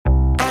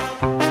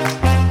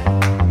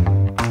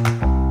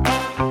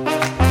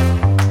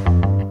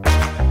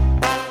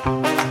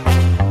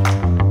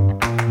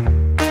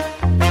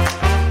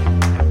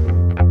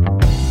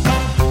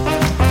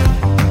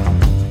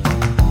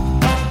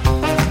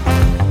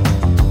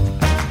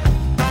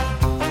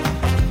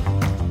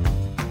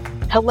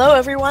Hello,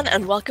 everyone,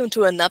 and welcome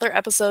to another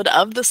episode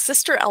of The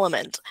Sister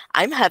Element.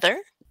 I'm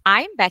Heather.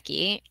 I'm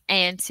Becky,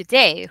 and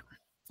today,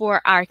 for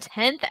our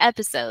 10th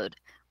episode,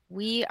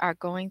 we are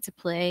going to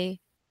play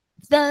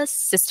the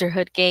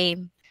Sisterhood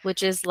Game,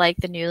 which is like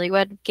the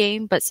Newlywed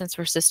Game, but since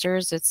we're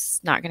sisters, it's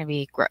not going to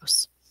be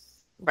gross.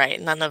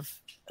 Right, none of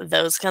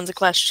those kinds of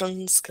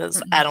questions,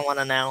 because I don't want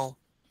to know.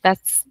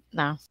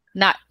 No,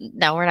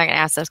 we're not going to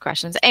ask those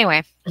questions.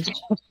 Anyway,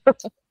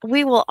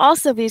 we will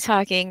also be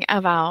talking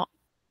about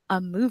a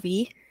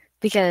movie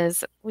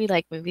because we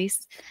like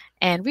movies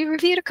and we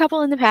reviewed a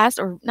couple in the past,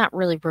 or not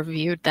really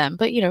reviewed them,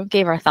 but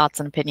gave our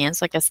thoughts and opinions.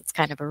 So I guess it's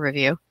kind of a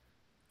review.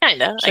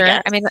 Kinda, Sure. I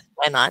guess. I mean,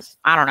 why not?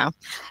 I don't know.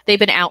 They've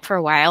been out for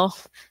a while,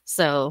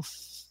 so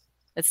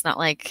it's not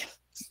like,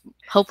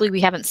 hopefully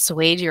we haven't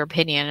swayed your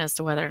opinion as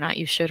to whether or not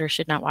you should or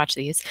should not watch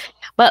these.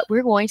 But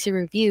we're going to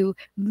review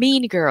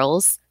Mean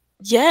Girls.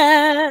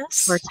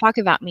 Yes! Or talk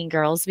about Mean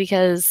Girls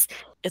because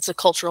it's a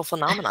cultural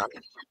phenomenon.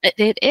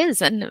 It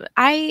is, and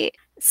I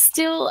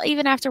still,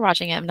 even after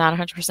watching it, I'm not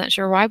 100%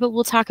 sure why, but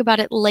we'll talk about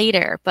it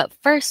later. But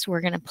first,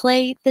 we're going to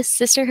play the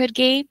Sisterhood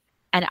Game,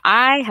 and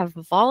I have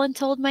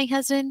voluntold my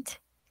husband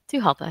to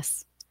help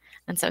us.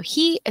 And so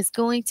he is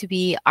going to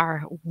be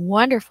our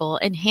wonderful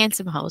and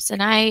handsome host,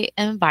 and I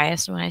am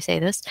biased when I say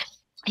this.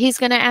 He's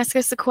going to ask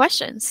us the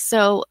questions.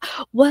 So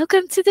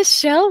welcome to the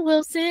show,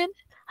 Wilson.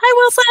 Hi,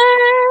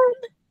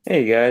 Wilson!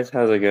 Hey, guys.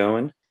 How's it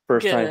going?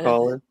 First-time Good.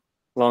 caller?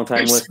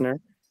 Long-time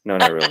listener? No,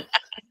 not really.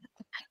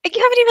 You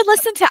haven't even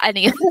listened to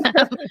any of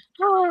them.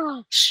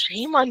 Oh,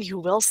 shame on you,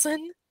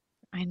 Wilson.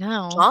 I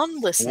know. John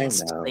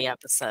listens to the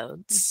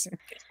episodes.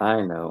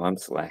 I know. I'm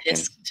slacking.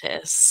 Tisk,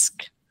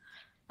 tisk.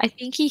 I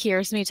think he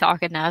hears me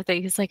talk enough that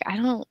he's like, I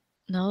don't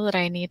know that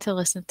I need to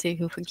listen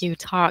to you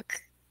talk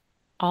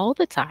all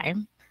the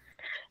time.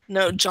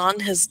 No, John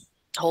has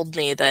told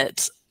me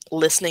that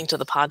listening to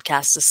the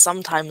podcast is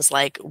sometimes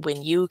like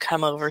when you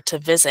come over to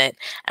visit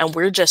and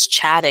we're just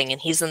chatting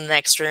and he's in the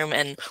next room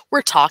and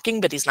we're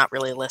talking, but he's not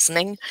really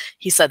listening.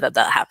 He said that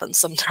happens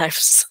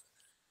sometimes.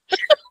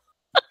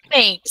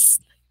 Thanks.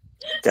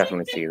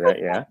 Definitely see that,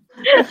 yeah.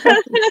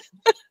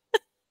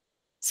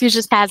 So he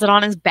just has it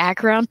on his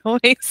background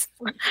noise.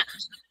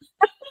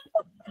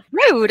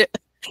 Rude.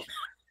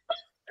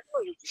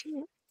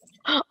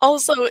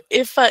 Also,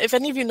 if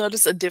any of you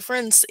notice a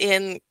difference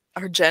in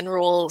our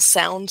general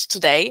sound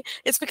today,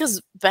 it's because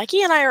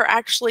Becky and I are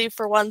actually,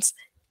 for once,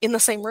 in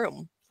the same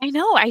room. I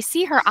know. I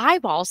see her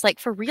eyeballs, like,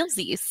 for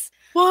realsies.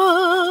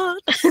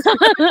 What?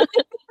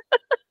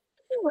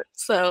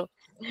 So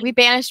we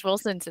banished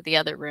Wilson to the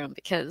other room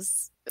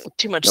because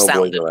too much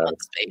sound in one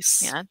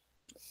space. Yeah.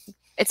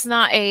 It's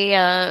not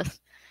a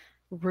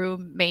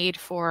room made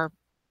for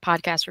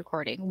podcast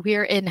recording.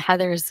 We're in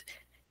Heather's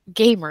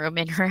game room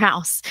in her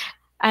house.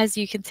 As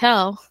you can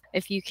tell,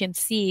 if you can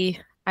see,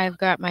 I've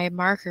got my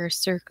marker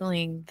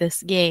circling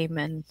this game,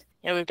 and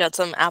yeah, we've got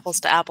some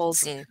Apples to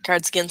Apples and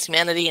Cards Against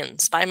Humanity and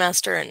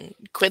Spymaster and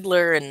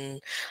Quiddler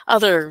and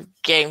other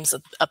games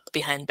up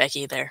behind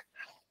Becky there.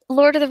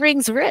 Lord of the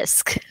Rings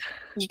Risk.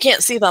 You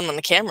can't see them on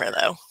the camera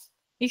though.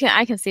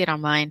 I can see it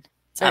on mine.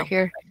 It's right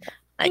here.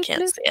 I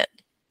can't see it.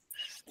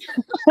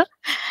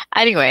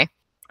 Anyway,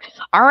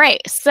 all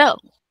right. So,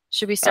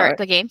 should we start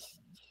the game?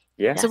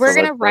 Yeah. So we're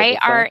gonna write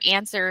our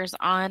answers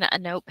on a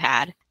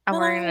notepad, and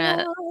we're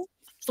gonna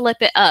flip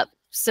it up.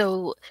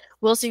 So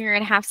Wilson, you're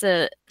gonna have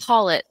to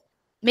call it.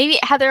 Maybe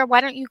Heather,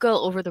 why don't you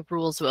go over the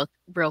rules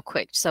real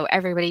quick so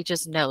everybody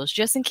just knows,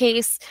 just in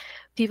case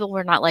people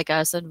were not like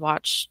us and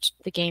watched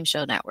the Game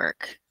Show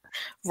Network.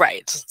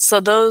 Right. So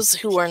those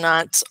who are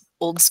not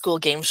old school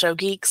game show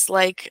geeks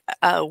like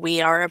we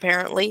are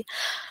apparently,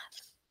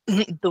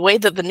 the way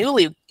that the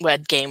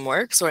Newlywed Game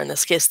works, or in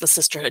this case the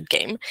Sisterhood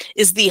Game,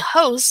 is the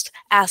host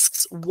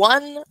asks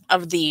one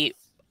of the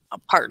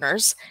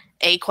partners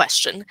a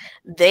question.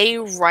 They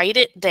write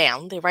it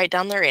down. They write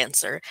down their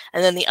answer,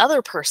 and then the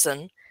other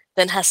person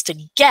then has to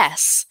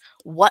guess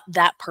what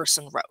that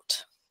person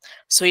wrote.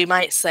 So you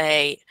might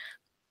say,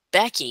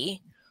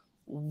 Becky,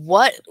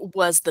 what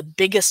was the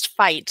biggest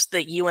fight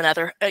that you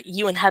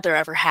and Heather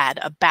ever had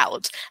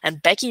about?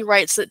 And Becky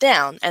writes it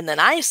down, and then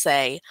I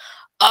say,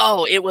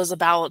 oh, it was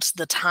about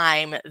the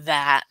time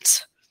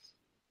that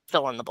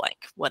fill in the blank,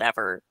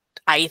 whatever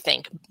I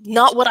think.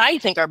 Not what I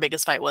think our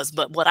biggest fight was,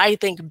 but what I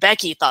think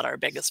Becky thought our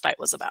biggest fight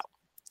was about.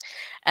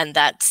 And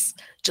that's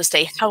just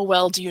a how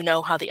well do you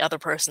know how the other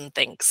person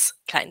thinks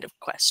kind of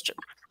question.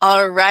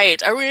 All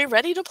right. Are we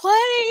ready to play?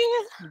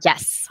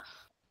 Yes.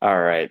 All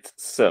right.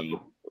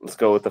 So let's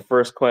go with the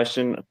first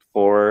question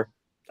for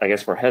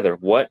Heather.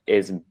 What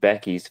is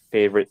Becky's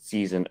favorite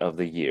season of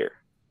the year?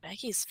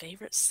 Becky's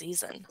favorite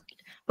season.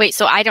 Wait,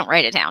 so I don't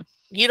write it down.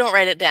 You don't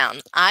write it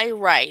down. I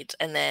write,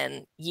 and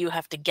then you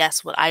have to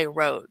guess what I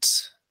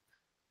wrote.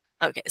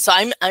 Okay, so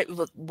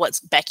what's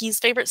Becky's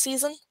favorite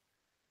season?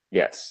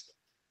 Yes.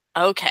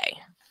 Okay.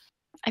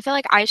 I feel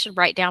like I should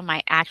write down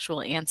my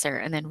actual answer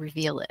and then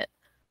reveal it.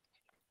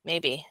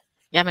 Maybe.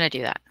 Yeah, I'm going to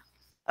do that.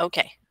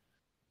 Okay.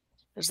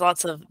 There's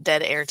lots of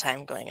dead air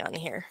time going on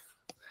here.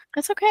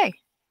 That's okay.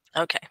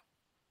 Okay.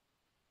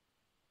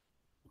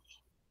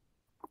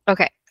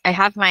 Okay, I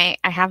have my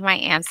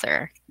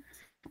answer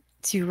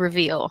to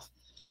reveal.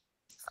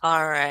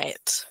 All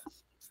right.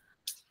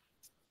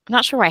 I'm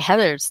not sure why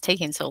Heather's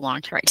taking so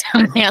long to write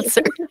down an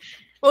answer.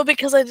 Well,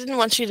 because I didn't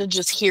want you to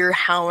just hear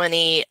how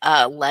many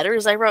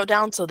letters I wrote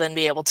down, so then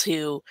be able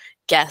to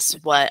guess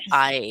what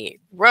I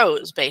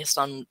wrote based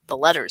on the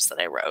letters that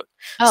I wrote.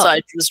 Oh. So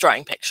I was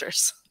drawing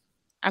pictures.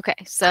 Okay,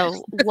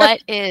 so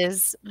what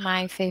is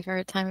my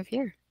favorite time of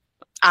year?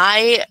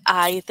 I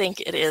think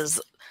it is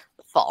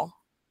fall,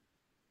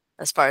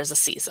 as far as the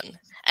season.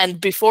 And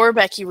before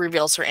Becky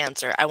reveals her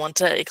answer, I want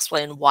to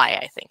explain why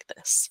I think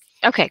this.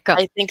 Okay, go.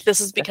 I think this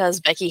is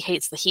because Becky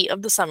hates the heat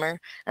of the summer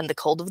and the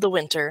cold of the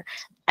winter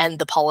and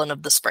the pollen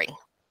of the spring.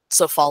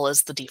 So fall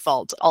is the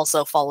default.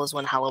 Also, fall is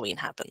when Halloween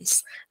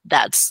happens.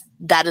 That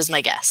is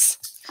my guess.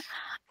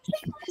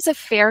 It's a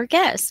fair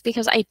guess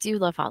because I do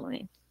love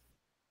Halloween.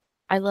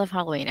 I love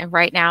Halloween, and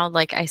right now,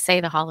 like I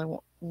say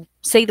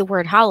the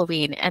word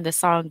Halloween, and the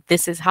song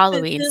 "This Is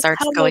Halloween"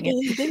 starts going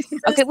in.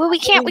 Okay, well we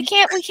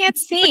can't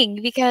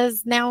sing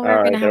because now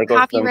we're gonna have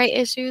copyright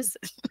issues.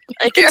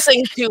 I can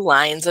sing 2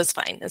 lines. It's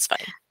fine. It's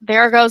fine.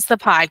 There goes the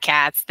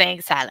podcast.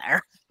 Thanks,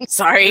 Heather.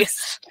 Sorry.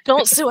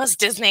 Don't sue us,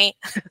 Disney.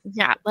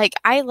 Yeah, like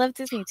I love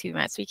Disney too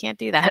much. We can't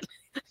do that.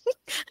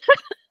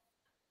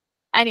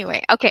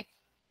 Anyway, okay,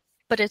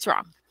 but it's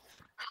wrong.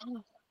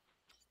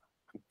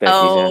 Becky's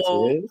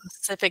answer is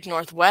Pacific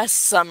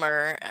Northwest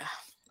summer.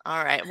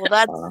 All right.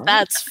 Well,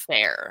 that's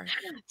fair.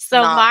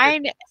 So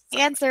my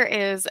answer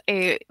is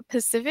a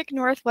Pacific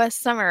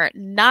Northwest summer,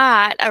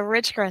 not a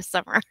Ridgecrest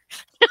summer.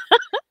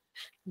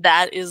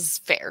 That is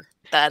fair.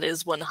 That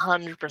is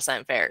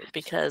 100% fair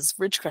because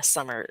Ridgecrest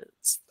summer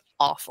is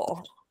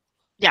awful.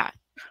 Yeah.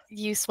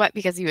 You sweat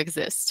because you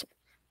exist.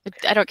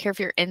 I don't care if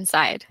you're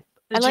inside.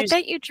 I like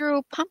that you drew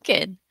a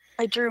pumpkin.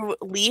 I drew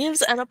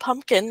leaves and a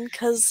pumpkin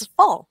because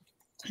fall.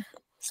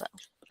 So.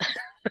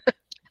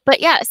 But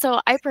yeah,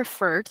 so I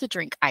prefer to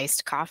drink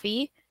iced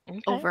coffee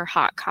over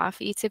hot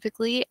coffee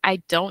typically.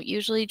 I don't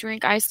usually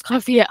drink iced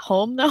coffee at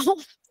home though.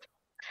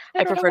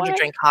 I prefer to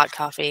drink hot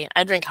coffee.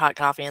 I drink hot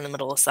coffee in the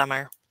middle of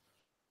summer.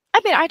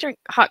 I mean, I drink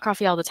hot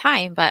coffee all the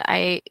time, but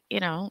I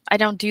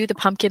don't do the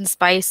pumpkin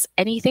spice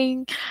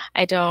anything.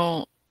 I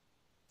don't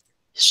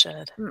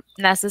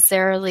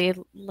necessarily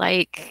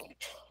like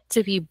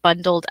to be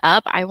bundled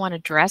up. I want to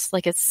dress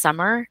like it's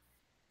summer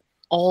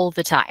all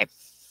the time.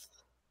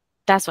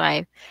 That's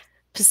why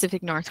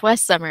Pacific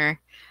Northwest summer,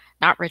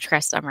 not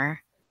Ridgecrest summer.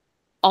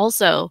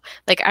 Also,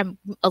 like I'm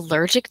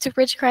allergic to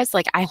Ridgecrest.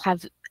 Like I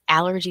have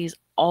allergies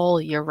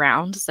all year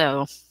round,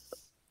 so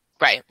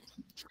right.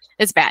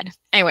 It's bad.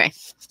 Anyway.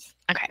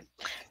 Okay.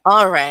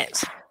 All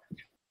right.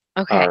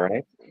 Okay. All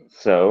right.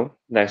 So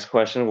next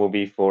question will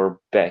be for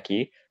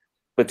Becky.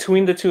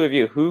 Between the two of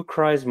you, who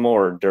cries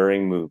more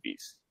during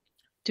movies?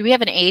 Do we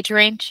have an age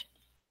range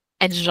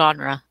and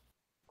genre?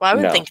 Well, I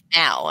would think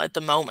now, at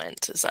the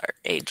moment, is our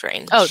age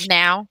range. Oh,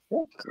 now?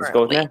 Yeah, let's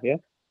go with now, yeah.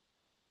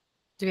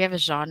 Do we have a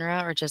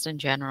genre or just in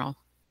general?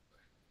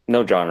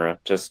 No genre,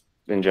 just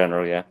in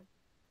general, yeah.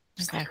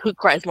 Okay. Who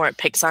cries more at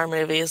Pixar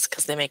movies?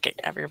 Because they make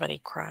everybody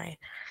cry.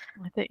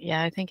 I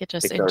think it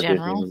just Pixar, in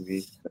general.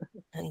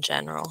 In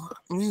general.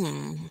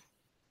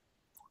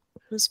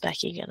 Who's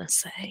Becky gonna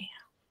say?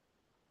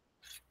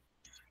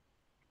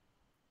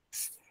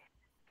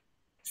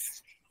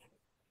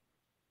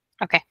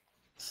 Okay.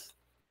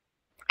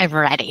 I'm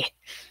ready.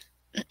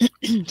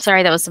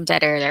 Sorry, that was some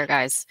dead air there,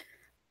 guys.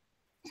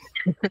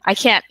 I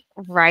can't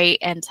write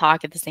and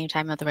talk at the same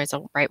time, otherwise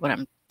I'll write what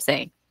I'm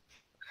saying.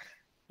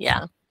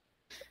 Yeah.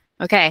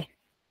 Okay.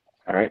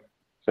 All right.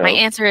 So, my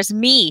answer is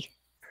me.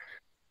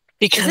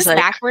 Because is this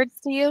backwards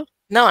to you?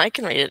 No, I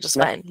can read it just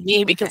fine.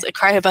 Me, because I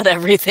cry about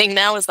everything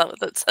now. Is that what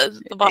that says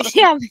at the bottom?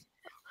 Yeah.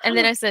 And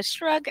then I said,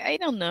 shrug. I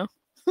don't know.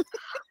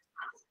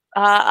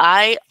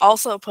 I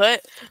also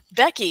put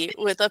Becky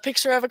with a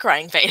picture of a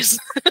crying face.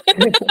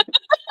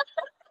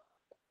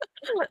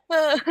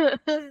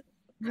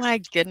 My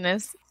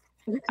goodness.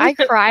 I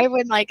cry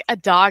when like a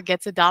dog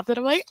gets adopted.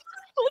 I'm like,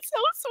 oh, it's so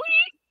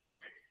sweet.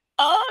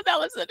 Oh, that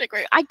was such a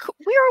great. We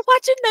were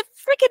watching the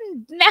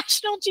freaking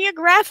National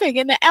Geographic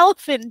and the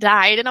elephant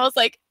died, and I was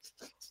like,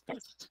 yeah.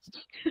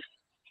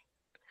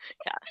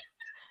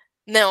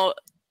 No,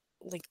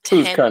 like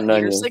 10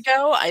 years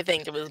ago, I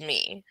think it was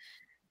me.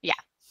 Yeah.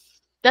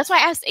 That's why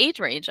I asked age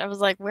range. I was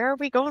like, where are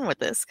we going with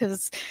this?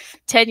 Because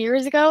 10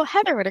 years ago,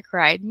 Heather would have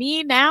cried.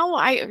 Me now,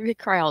 I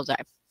cry all the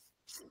time.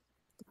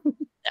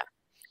 Yeah.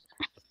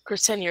 Of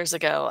course, 10 years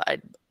ago,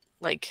 I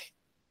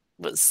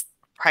was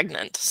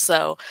pregnant.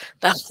 So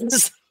that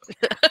was...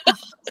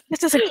 This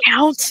doesn't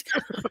count.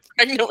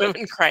 Pregnant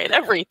women cry at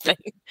everything.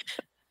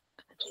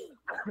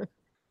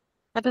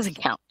 That doesn't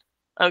count.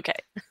 Okay.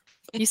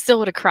 You still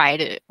would have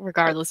cried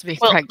regardless of being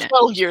pregnant.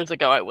 12 years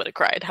ago, I would have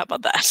cried. How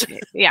about that?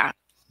 Yeah.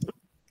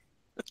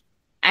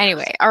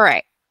 Anyway, all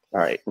right. All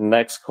right.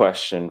 Next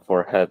question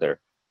for Heather.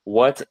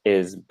 What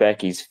is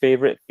Becky's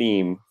favorite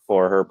theme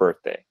for her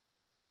birthday?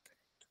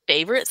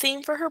 Favorite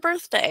theme for her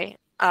birthday?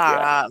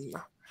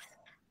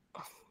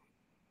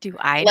 Do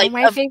I know Like,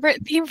 my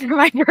favorite theme for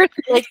my birthday?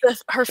 like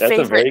her That's a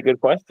favorite very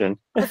good question.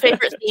 her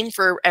favorite theme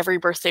for every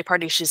birthday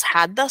party she's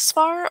had thus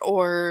far,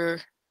 or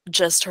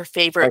just her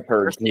favorite Like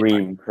her birthday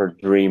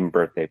party? dream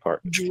birthday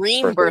party.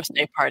 Dream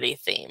birthday party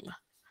theme.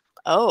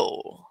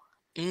 Oh.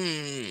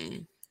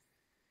 Do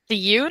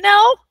you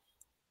know?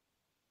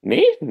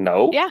 Me?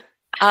 No. Yeah.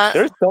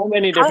 There's so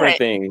many different right.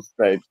 things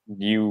that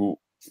you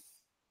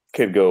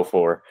could go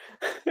for.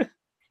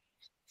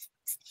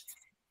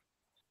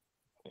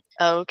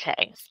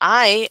 Okay.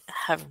 I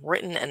have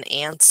written an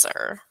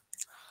answer.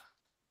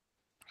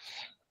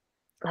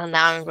 And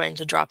now I'm going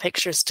to draw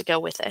pictures to go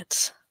with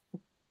it.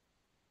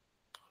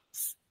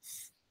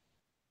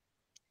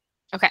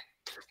 Okay.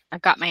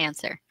 I've got my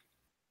answer.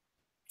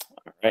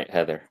 All right,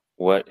 Heather.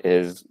 What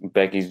is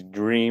Becky's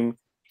dream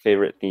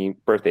favorite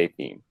birthday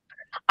theme?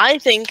 I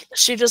think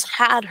she just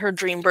had her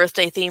dream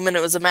birthday theme and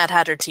it was a Mad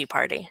Hatter tea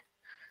party.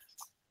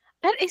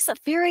 That is a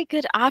very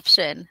good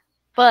option,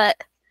 but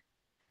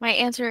my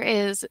answer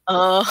is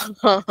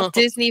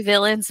Disney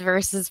villains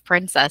versus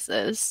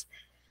princesses.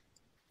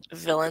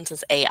 Villains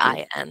is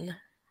AIN.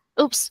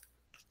 Oops.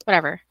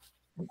 Whatever.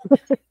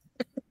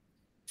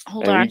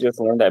 Hold and on. we just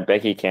learned that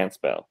Becky can't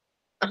spell.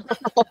 I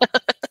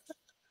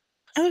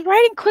was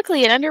writing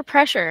quickly and under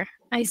pressure.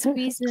 I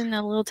squeezed in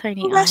a little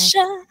tiny Russia.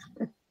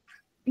 eye.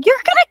 You're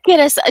gonna get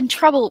us in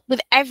trouble with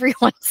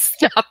everyone.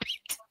 Stop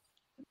it.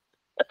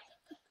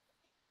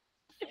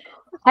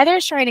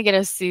 Heather's trying to get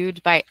us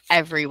sued by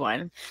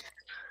everyone.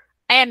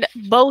 And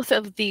both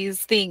of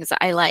these things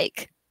I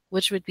like,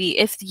 which would be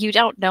if you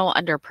don't know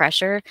under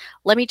pressure,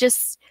 I'm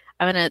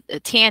gonna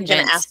tangent.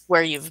 I'm gonna ask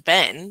where you've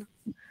been.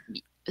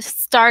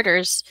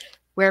 Starters,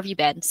 where have you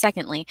been?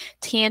 Secondly,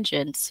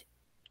 tangent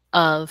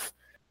of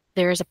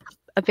there's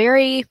a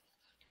very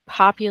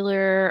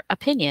popular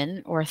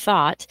opinion or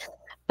thought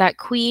that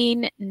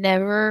Queen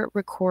never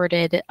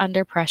recorded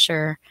Under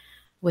Pressure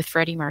with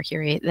Freddie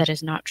Mercury. That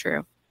is not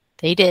true.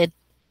 They did.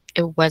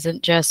 It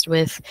wasn't just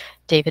with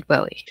David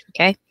Bowie.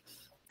 Okay?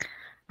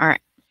 All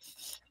right.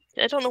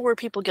 I don't know where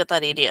people get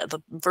that idea. The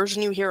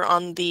version you hear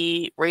on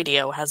the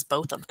radio has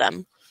both of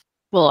them.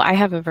 Well, I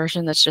have a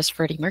version that's just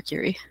Freddie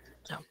Mercury.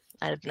 No,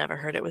 I've never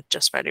heard it with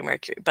just Freddie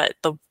Mercury, but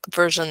the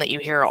version that you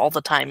hear all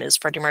the time is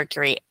Freddie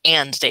Mercury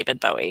and David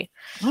Bowie.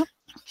 Well,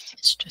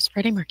 it's just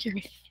Freddie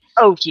Mercury.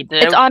 Oh, he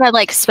did. It's on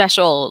a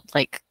special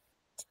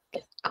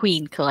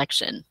Queen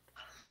collection.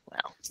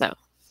 Well, so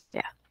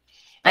yeah.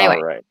 Anyway.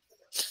 All right.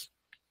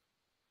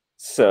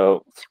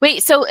 So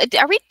wait. So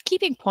are we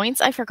keeping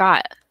points? I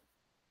forgot.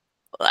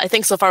 I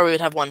think so far we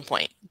would have 1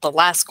 point. The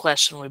last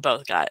question we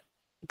both got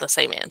the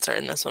same answer,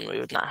 and this one we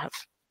would not have.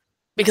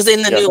 Because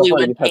in the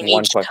Newlywed Game,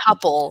 each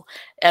couple,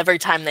 every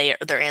time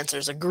their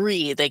answers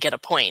agree, they get a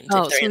point.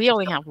 Oh, so we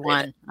only have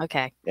one.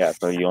 Okay. Yeah,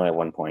 so you only have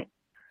 1 point.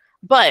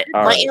 But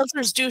my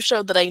answers do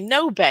show that I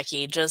know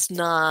Becky, just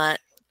not,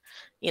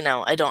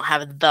 I don't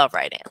have the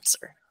right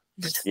answer.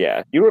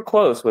 Yeah, you were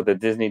close with the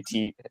Disney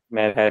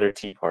Mad Hatter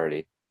Tea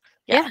Party.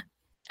 Yeah.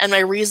 And my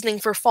reasoning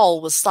for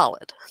fall was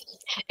solid.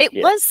 It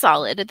was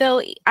solid,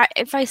 though.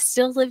 If I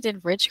still lived in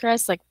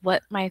Ridgecrest,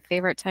 what my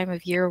favorite time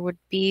of year would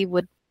be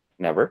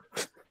never.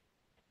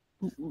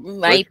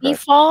 Might be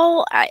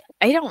fall. I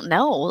don't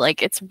know.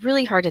 It's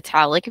really hard to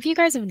tell. If you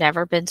guys have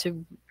never been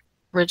to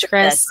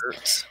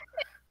Ridgecrest,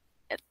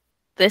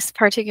 this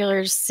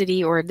particular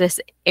city or this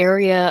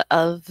area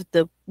of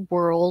the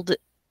world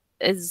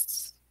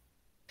is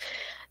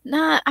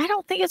not. I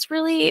don't think it's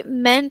really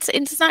meant.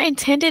 It's not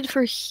intended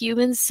for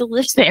humans to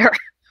live there.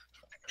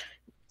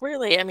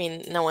 Really, I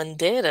mean, no one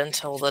did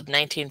until the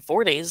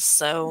 1940s.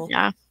 So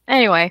yeah.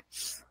 Anyway,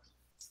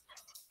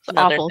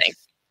 awful. Thing.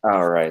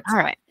 All right.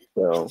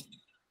 So,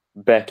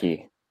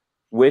 Becky,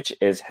 which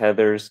is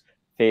Heather's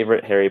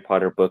favorite Harry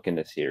Potter book in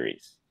the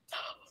series?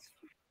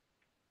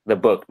 The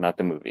book, not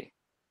the movie.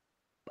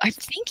 I'm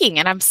thinking,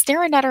 and I'm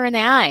staring at her in the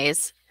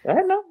eyes. I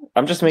know.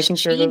 I'm just making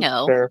sure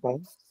to verify.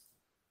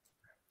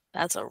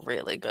 That's a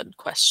really good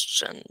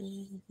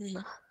question.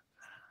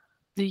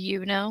 Do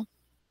you know?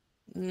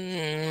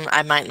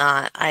 I might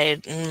not.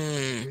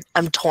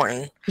 I'm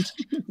torn.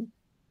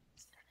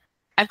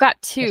 I've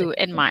got two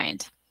in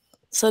mind.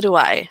 So do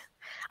I.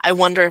 I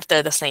wonder if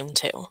they're the same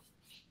too.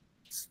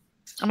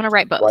 I'm going to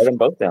write both. Write them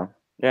both down.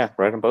 Yeah,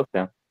 write them both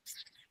down.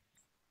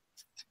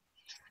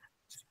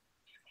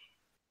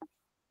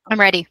 I'm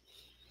ready.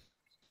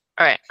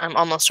 All right, I'm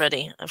almost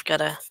ready. I've got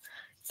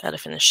to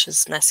finish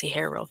his messy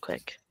hair real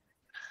quick.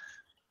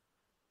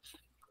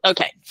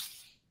 Okay.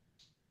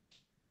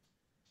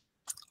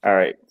 All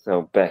right,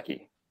 so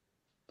Becky.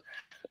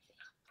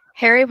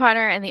 Harry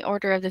Potter and the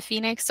Order of the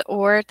Phoenix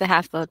or the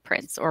Half-Blood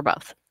Prince, or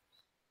both.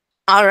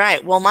 All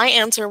right, well, my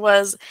answer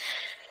was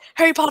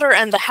Harry Potter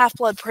and the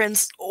Half-Blood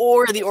Prince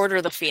or the Order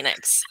of the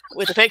Phoenix,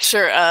 with a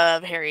picture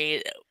of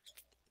Harry,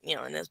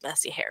 in his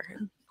messy hair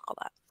and all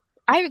that.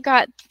 I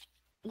got,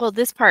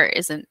 this part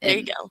isn't. There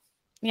you go.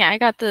 Yeah, I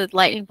got the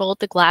lightning bolt,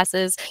 the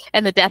glasses,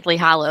 and the Deathly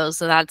Hallows,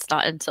 so that's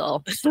not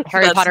until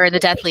Harry Potter and the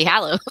Deathly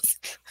Hallows.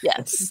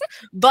 Yes.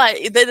 But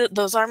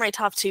those are my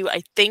top two.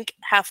 I think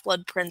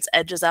Half-Blood Prince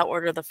edges out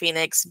Order of the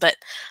Phoenix, but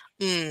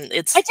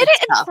It's I did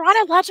it in tough.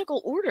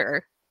 chronological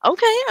order.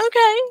 Okay.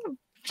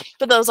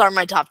 But those are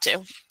my top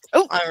 2.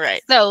 Oh, all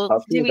right. So,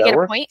 do we get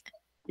a point?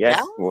 Yes,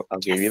 Yeah. well, I'll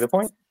give you the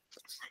point.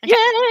 Okay.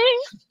 Yay!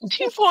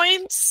 2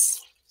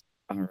 points.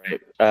 All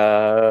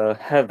right.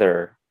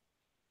 Heather,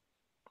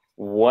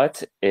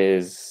 what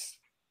is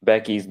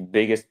Becky's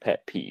biggest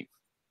pet peeve?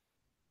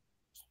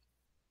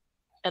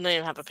 I don't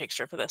even have a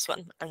picture for this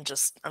one. I'm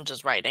just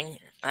writing.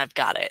 I've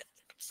got it.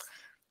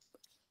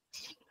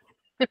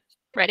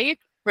 Ready?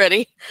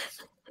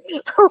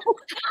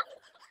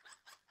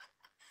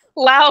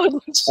 Loud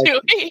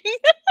chewing.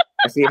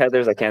 I see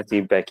Heather's. I can't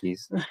see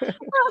Becky's.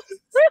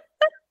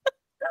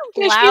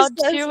 Loud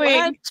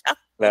chewing.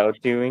 Loud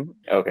chewing.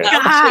 Okay.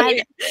 God.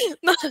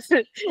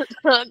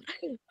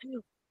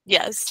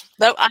 Yes.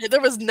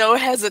 There was no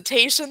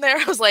hesitation there.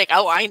 I was like,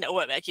 oh, I know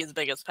what Becky's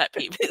biggest pet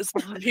peeve is.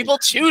 People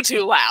chew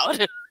too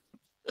loud.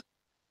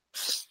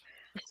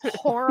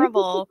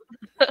 Horrible.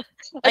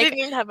 I didn't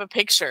even have a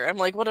picture. I'm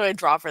like, what do I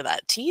draw for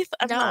that? Teeth?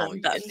 I'm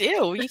not done.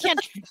 No, you can't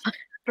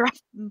draw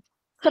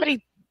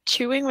somebody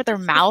chewing with their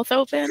mouth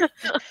open.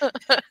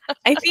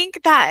 I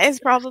think that is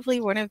probably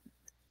one of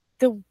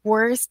the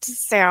worst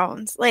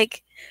sounds.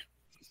 Like,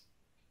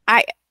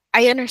 I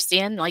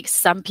understand, like,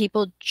 some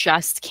people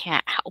just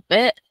can't help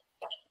it.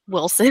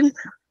 Wilson.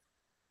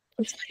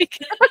 Like,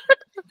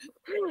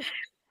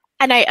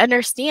 and I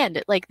understand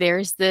it. Like,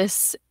 there's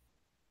this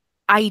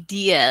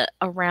idea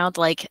around,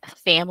 like,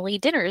 family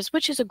dinners,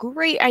 which is a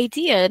great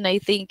idea. And I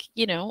think,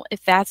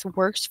 if that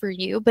works for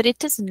you, but it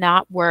does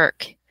not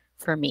work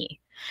for me.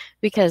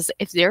 Because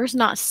if there's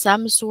not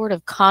some sort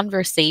of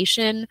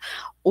conversation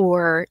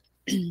or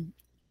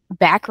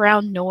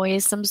background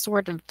noise, some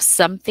sort of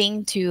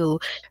something to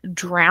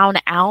drown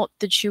out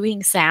the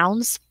chewing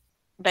sounds,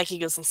 Becky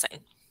goes insane.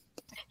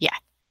 Yeah.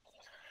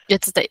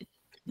 It's the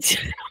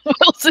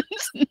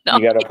Wilson's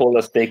not. You gotta pull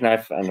the steak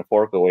knife and the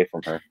fork away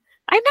from her.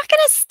 I'm not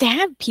gonna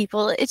stab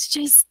people. It's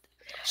just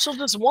she'll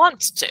just want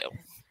to.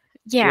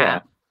 Yeah.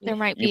 There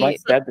might be. You might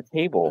stab the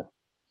table.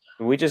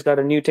 We just got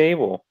a new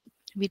table.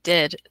 We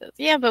did.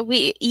 Yeah, but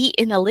we eat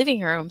in the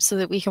living room so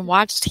that we can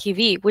watch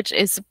TV, which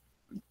is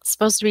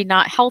supposed to be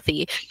not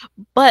healthy.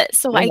 But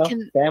so I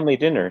can family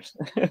dinners.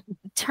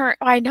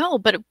 I know,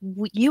 but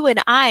you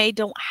and I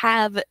don't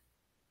have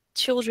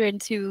children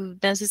to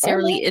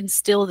necessarily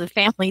instill the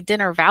family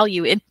dinner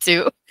value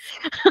into.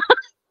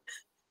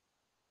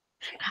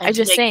 I'm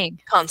just saying.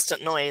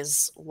 Constant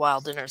noise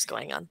while dinner's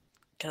going on,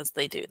 because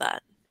they do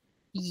that.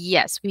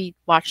 Yes, we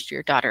watched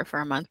your daughter for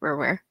a month. We're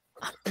aware.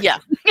 Yeah.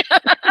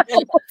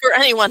 For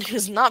anyone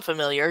who's not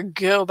familiar,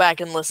 go back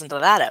and listen to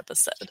that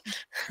episode.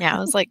 Yeah, it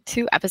was like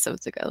 2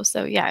 episodes ago.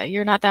 So yeah,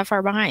 you're not that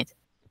far behind.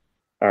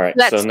 All right.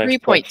 That's so 3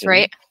 points,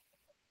 right?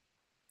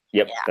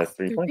 Yep, that's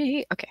 3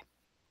 points. Okay.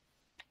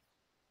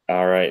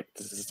 All right.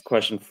 This is a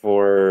question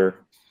for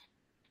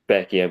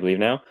Becky, I believe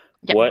now.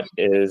 Yep. What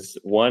is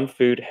one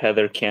food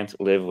Heather can't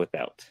live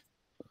without?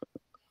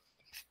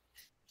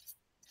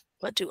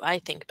 What do I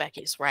think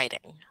Becky's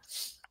writing?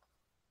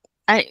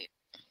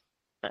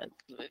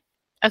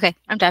 Okay,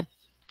 I'm done.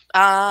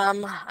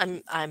 I'm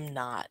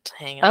not.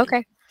 Hang on.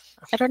 Okay.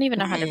 I don't even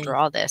know how to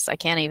draw this. I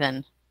can't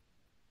even.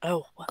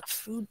 Oh, what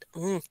food?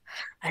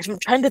 I'm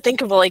trying to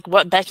think of like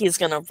what Becky's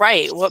gonna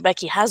write, what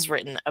Becky has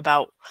written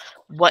about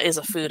what is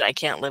a food I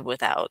can't live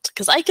without.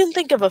 Because I can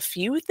think of a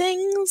few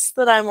things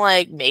that I'm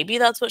like, maybe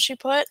that's what she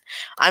put.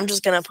 I'm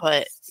just gonna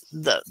put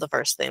the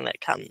first thing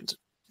that comes.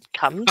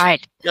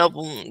 Right. Nope,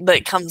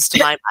 that comes to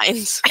my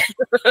mind.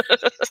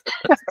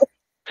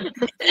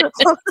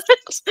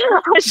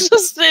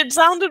 It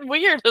sounded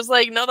weird. I was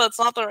like, no, that's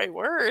not the right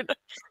word.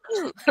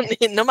 I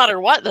mean, no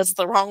matter what, that's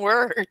the wrong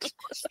word.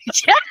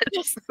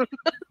 Yes.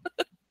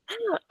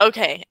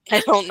 Okay,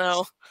 I don't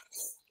know.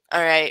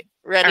 All right,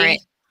 ready? All right.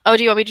 Oh,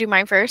 do you want me to do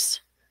mine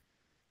first?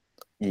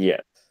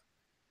 Yes.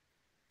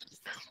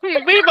 We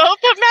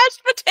both put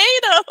mashed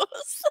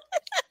potatoes.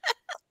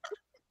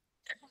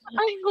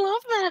 I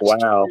love mashed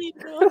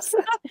potatoes.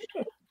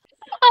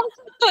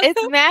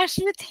 It's mashed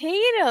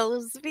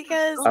potatoes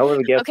because I would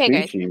have guessed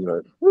sushi,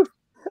 but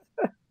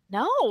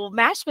no,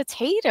 mashed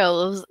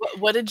potatoes.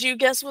 What did you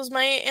guess was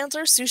my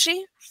answer?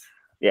 Sushi?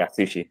 Yeah,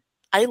 sushi.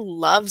 I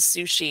love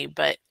sushi,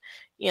 but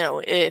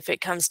if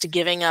it comes to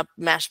giving up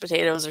mashed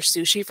potatoes or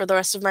sushi for the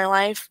rest of my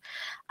life,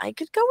 I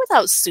could go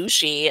without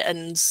sushi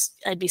and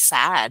I'd be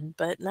sad,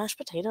 but mashed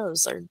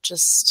potatoes are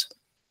just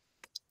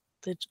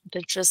they're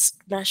just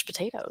mashed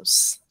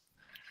potatoes.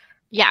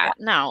 Yeah,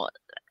 no.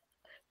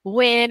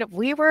 When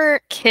we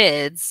were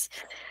kids,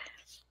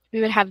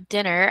 we would have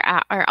dinner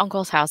at our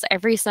uncle's house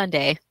every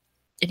Sunday,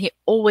 and he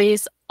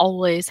always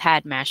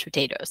had mashed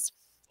potatoes.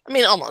 I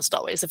mean, almost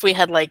always. If we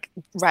had like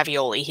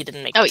ravioli, he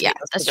didn't make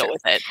potatoes to go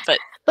with it.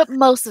 But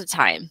most of the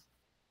time,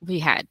 we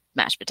had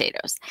mashed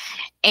potatoes.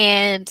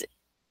 And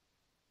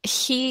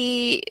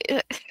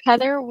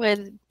Heather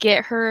would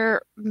get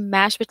her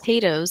mashed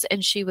potatoes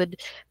and she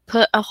would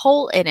put a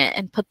hole in it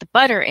and put the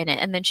butter in it,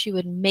 and then she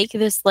would make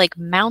this like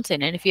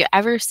mountain. And if you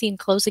ever seen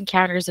Close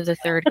Encounters of the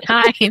Third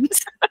Kind,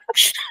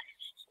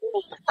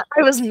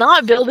 I was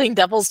not building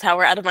Devil's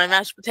Tower out of my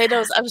mashed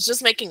potatoes. I was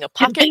just making a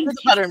pocket for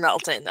the butter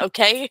melt in,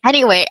 okay?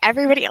 Anyway,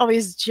 everybody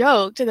always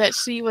joked that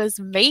she was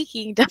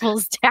making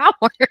Devil's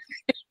Tower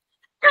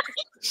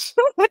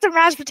with the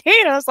mashed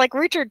potatoes like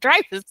Richard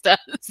Dreyfuss does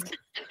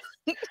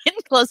in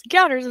Close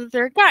Encounters of the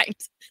Third Kind.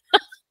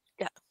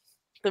 Yeah.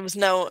 There was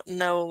no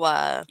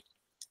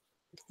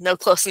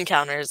close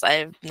encounters.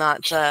 I've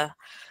not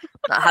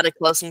had a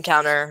close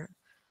encounter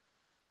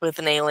with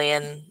an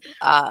alien.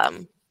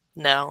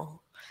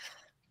 No.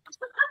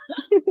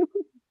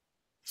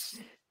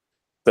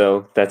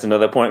 So that's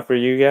another point for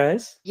you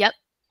guys? Yep.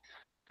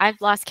 I've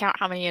lost count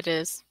how many it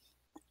is.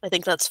 I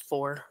think that's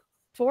 4.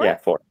 4? Yeah,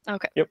 4.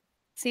 Okay. Yep.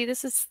 See,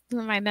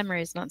 my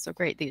memory is not so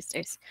great these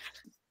days.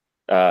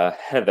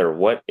 Heather,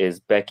 what is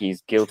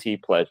Becky's guilty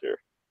pleasure?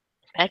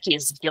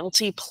 Becky's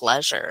guilty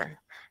pleasure.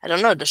 I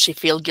don't know. Does she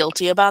feel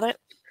guilty about it?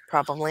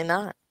 Probably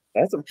not.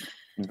 That's a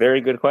very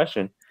good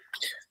question.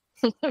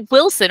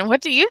 Wilson,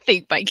 what do you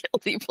think my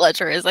guilty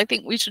pleasure is? I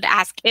think we should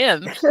ask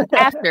him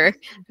after.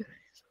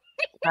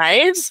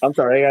 Right? I'm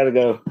sorry, I gotta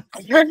go.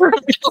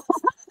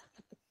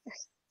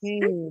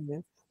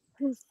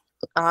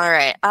 All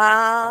right.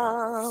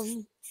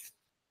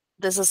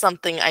 This is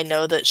something I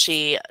know that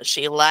she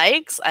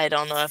likes. I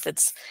don't know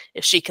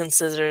if she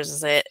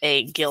considers it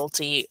a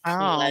guilty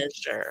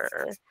pleasure.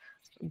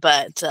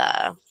 But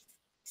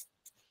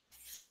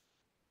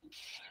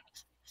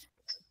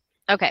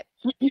okay.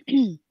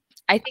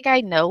 I think I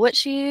know what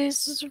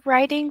she's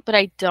writing, but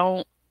I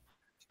don't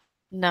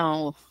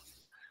know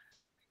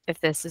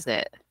if this is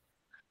it.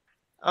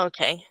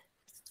 Okay.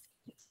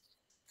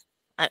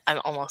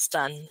 I'm almost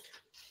done.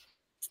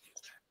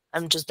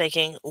 I'm just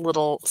making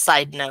little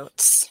side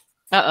notes.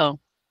 Uh-oh.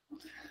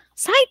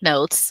 Side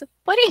notes?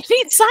 What do you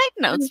need side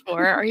notes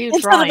for? Are you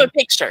Instead drawing? of a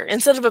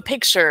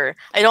picture,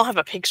 I don't have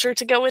a picture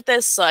to go with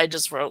this, so I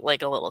just wrote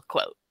like a little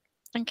quote.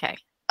 Okay.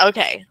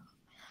 Okay.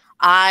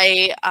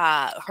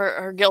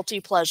 Her guilty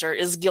pleasure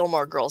is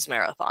Gilmore Girls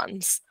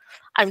marathons.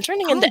 I'm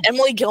turning into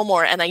Emily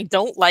Gilmore and I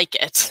don't like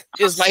it,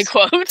 is my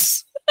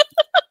quote.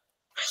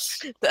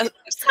 In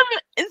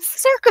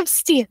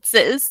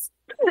circumstances.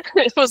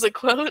 It was a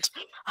quote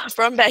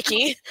from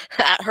Becky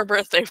at her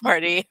birthday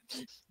party.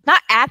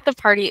 Not at the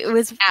party, it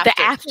was the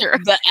after.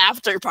 The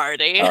after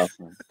party. Oh.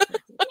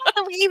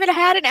 We even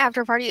had an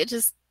after party. It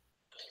just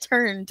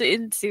turned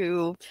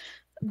into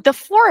the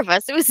 4 of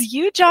us. It was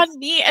you, John,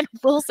 me, and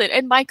Wilson,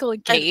 and Michael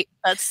and Kate.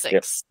 That's 6.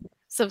 Yep.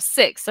 So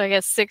 6. So I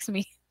guess 6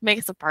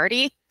 makes a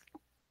party.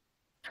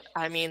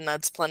 I mean,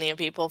 that's plenty of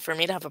people for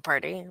me to have a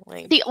party.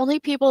 Like, the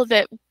only people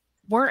that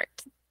weren't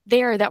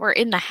there that were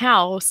in the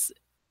house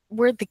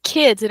were the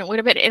kids, and it would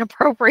have been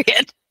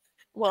inappropriate.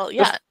 Well,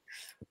 yeah.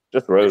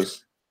 Just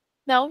Rose.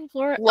 No,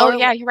 Laura. Oh,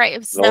 yeah, you're right. It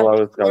was Lola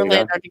was Laura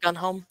had already gone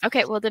home.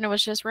 Okay, well, then it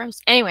was just Rose.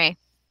 Anyway,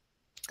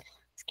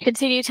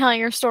 continue telling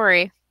your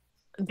story.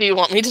 Do you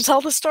want me to tell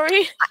the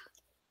story?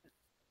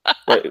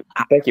 Wait,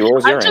 Becky, what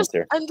was your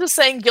answer? I'm just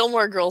saying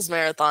Gilmore Girls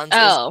marathons.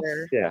 Oh.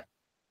 Yeah.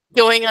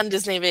 Going on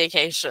Disney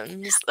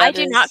vacations. I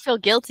do not feel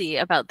guilty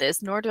about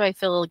this, nor do I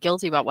feel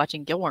guilty about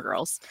watching Gilmore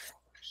Girls.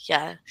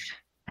 Yeah.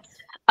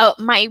 Oh,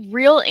 my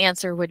real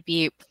answer would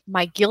be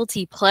my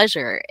guilty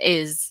pleasure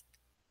is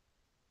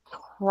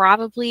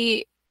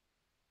probably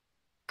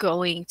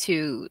going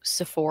to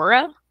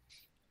Sephora.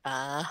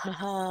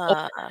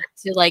 To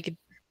like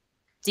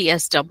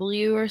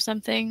DSW or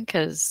something,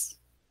 because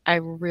I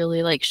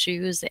really like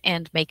shoes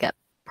and makeup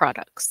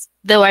products.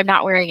 Though I'm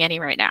not wearing any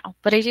right now,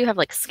 but I do have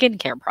like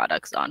skincare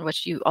products on,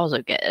 which you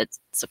also get at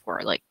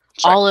Sephora. Like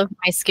all of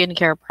my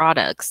skincare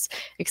products,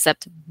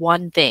 except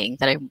one thing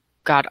that I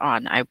got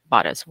on, I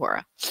bought at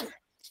Sephora.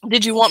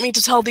 Did you want me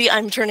to tell the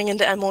I'm turning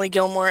into Emily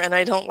Gilmore and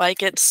I don't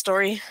like it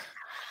story?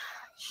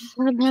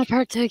 Not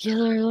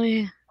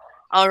particularly.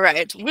 All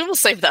right, we will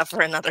save that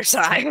for another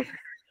time.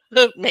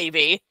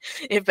 Maybe,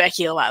 if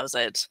Becky allows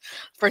it.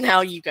 For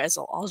now, you guys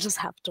will all just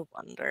have to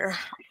wonder.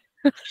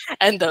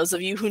 And those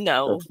of you who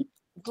know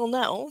will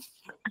know.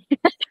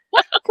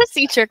 Also,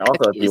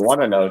 if you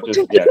want to know,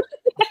 just yeah.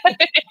 If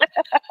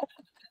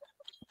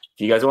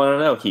you guys want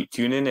to know, keep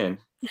tuning in.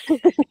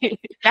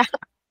 Yeah.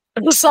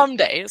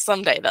 Someday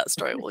that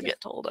story will get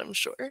told, I'm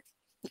sure.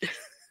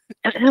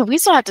 We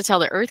still have to tell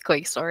the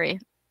earthquake story.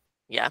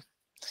 Yeah.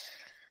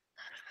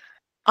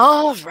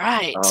 All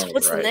right.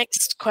 What's the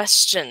next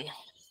question?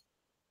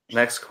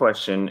 Next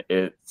question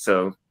is,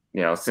 so,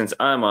 since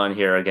I'm on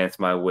here against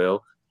my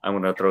will, I'm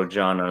going to throw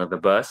John under the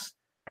bus.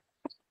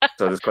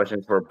 So this question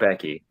is for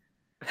Becky.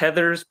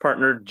 Heather's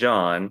husband,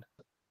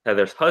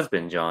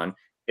 John,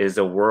 is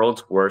the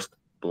world's worst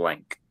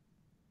blank.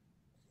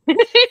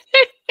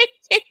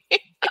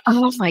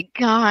 Oh my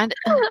god.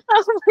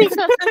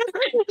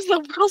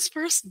 The world's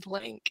worst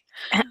blank.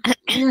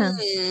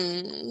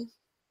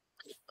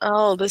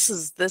 Oh, this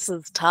is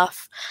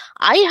tough.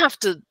 I have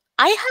to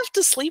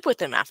sleep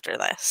with him after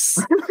this.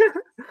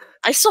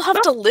 I still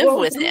have to live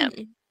with him.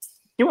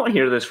 You won't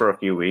hear this for a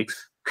few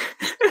weeks.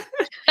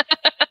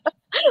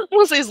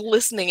 Unless he's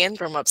listening in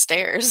from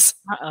upstairs.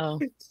 Uh-oh.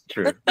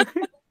 True.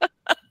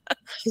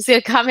 He's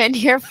gonna come in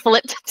here,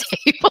 flip the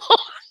table.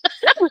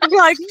 I'm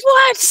like,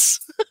 what?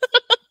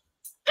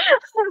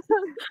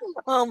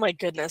 Oh my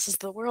goodness, is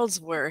the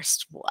world's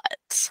worst.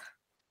 What?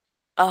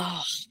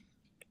 Oh,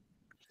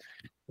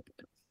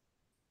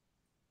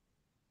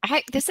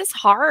 This is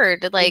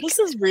hard. Like, this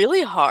is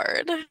really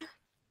hard.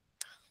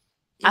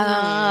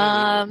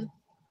 Ah.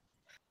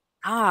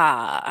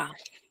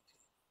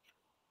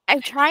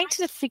 I'm trying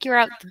to figure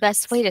out the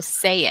best way to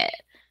say it.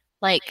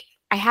 Like,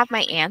 I have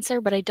my answer,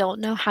 but I don't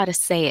know how to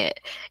say it.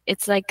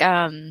 It's like,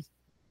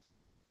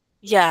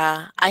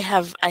 Yeah, I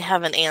have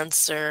an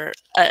answer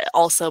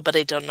also, but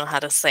I don't know how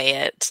to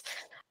say it.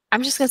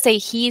 I'm just gonna say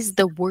he's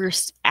the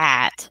worst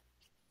at.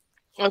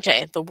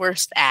 Okay, the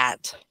worst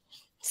at.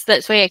 So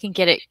that way I can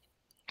get it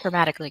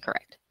grammatically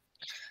correct.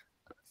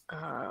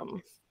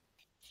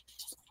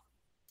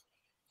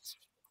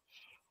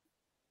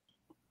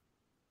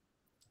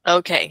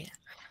 Okay.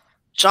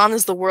 John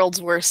is the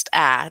world's worst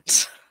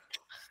at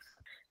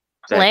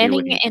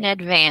planning in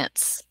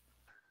advance,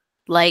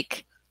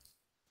 like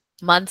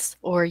months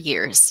or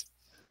years.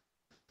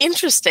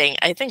 Interesting.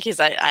 I think he's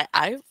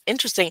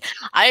interesting.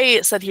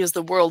 I said he was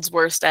the world's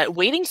worst at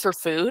waiting for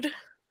food.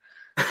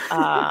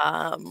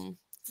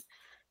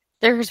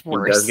 There's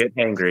worse. He does get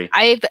hangry.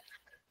 I've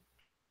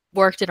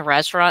worked in a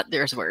restaurant.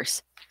 There's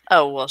worse.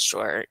 Oh, well,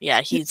 sure.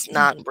 Yeah, he's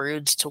not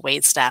rude to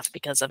wait staff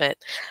because of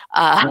it.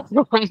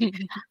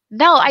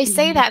 No, I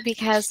say that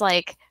because,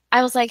 like,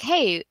 I was like,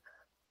 hey,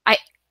 I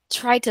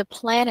tried to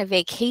plan a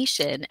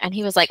vacation, and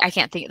he was like, I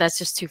can't think. That's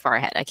just too far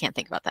ahead. I can't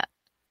think about that.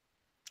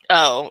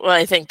 Oh, well,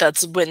 I think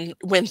that's when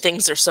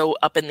things are so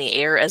up in the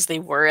air as they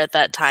were at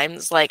that time.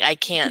 It's like I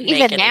can't make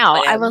even any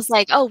now. plans. I was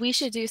like, oh, we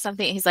should do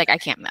something. He's like, I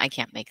can't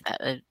make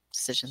that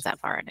decisions that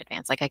far in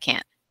advance. Like, I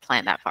can't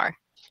plan that far.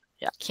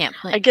 Yeah, can't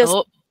plan. I guess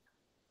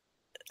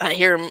I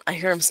hear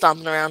him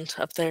stomping around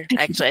up there.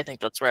 Actually, I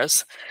think that's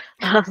Rose.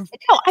 No,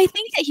 I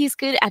think that he's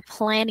good at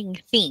planning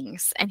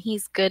things, and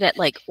he's good at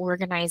like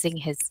organizing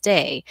his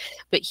day.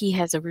 But he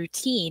has a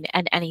routine,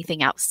 and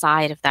anything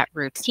outside of that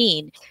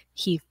routine,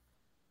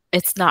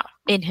 it's not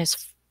in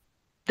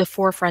the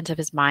forefront of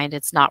his mind.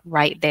 It's not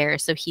right there,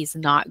 so he's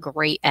not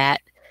great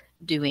at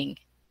doing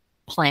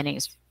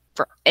plannings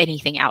for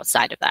anything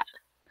outside of that.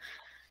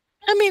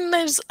 I mean,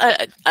 there's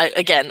I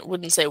again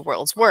wouldn't say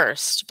world's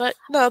worst, but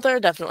no, there are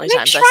definitely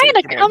times I'm trying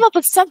to come up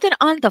with something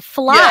on the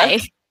fly.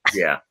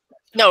 Yeah.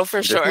 No,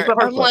 for sure.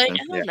 I'm like, I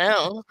don't Yeah.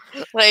 know,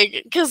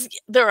 like, because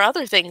there are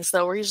other things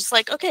though where you're just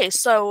like, okay,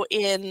 so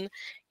in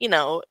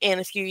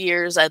a few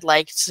years, I'd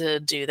like to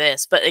do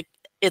this, but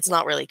it's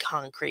not really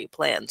concrete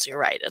plans. You're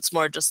right. It's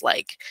more just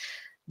like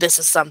this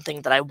is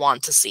something that I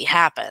want to see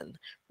happen,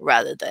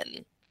 rather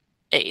than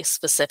a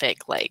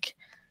specific like,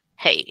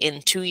 hey,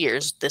 in 2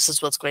 years, this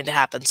is what's going to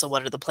happen. So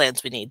what are the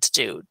plans we need to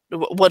do?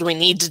 What do we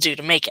need to do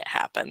to make it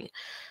happen?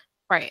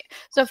 Right.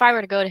 So if I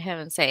were to go to him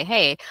and say,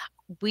 hey,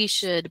 we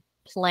should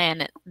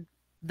plan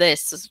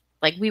this,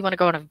 like we want to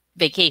go on a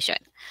vacation.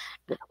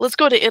 Let's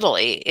go to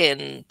Italy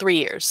in 3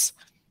 years.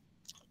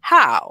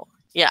 How?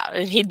 Yeah.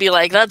 And he'd be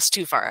like, that's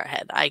too far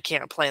ahead. I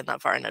can't plan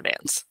that far in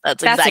advance.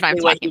 That's exactly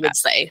what he would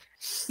say.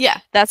 Yeah,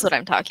 that's what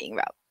I'm talking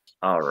about.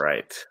 All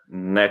right.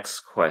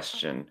 Next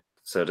question.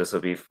 So this will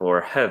be for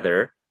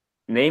Heather.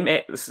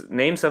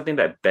 Name something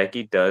that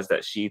Becky does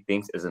that she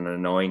thinks is an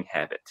annoying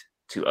habit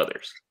to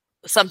others.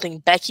 Something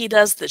Becky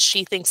does that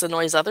she thinks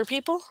annoys other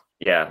people?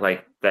 Yeah,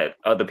 like that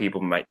other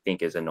people might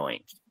think is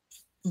annoying.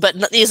 But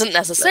isn't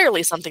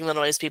necessarily something that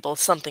annoys people,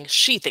 something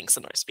she thinks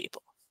annoys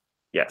people.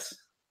 Yes.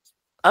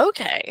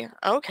 Okay.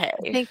 I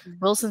think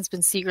Wilson's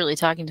been secretly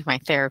talking to my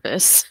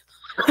therapist.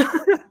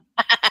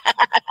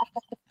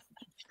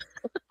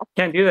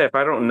 Can't do that if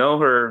I don't know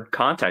her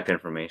contact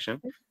information.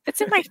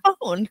 It's in my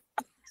phone.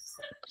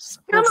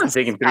 I'm not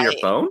digging through your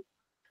phone.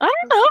 I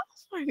don't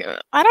know.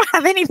 I don't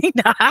have anything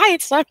to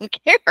hide, so I don't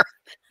care.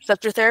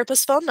 Except your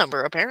therapist's phone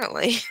number,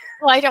 apparently.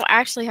 Well, I don't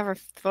actually have her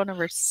phone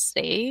number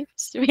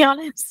saved, to be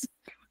honest.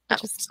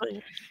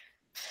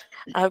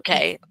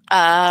 Okay.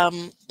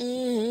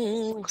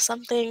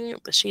 Something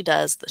that she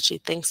does that she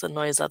thinks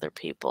annoys other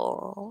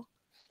people.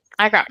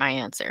 I got my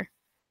answer.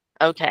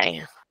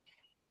 Okay.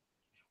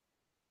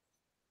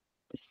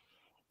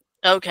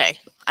 Okay.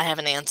 I have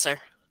an answer.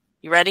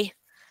 You ready?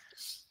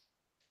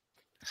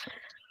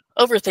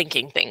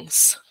 Overthinking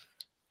things.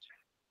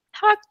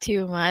 Talk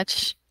too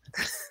much.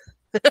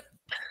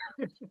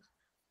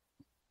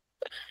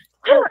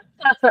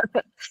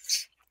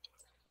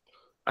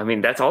 I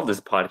mean, that's all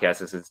this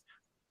podcast is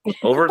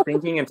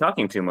overthinking and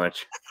talking too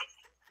much.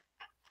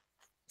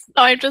 So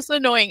I'm just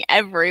annoying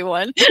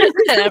everyone.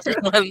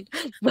 Everyone,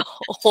 the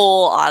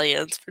whole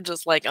audience, for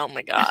just like, oh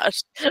my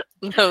gosh,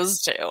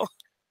 those two.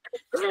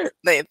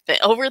 They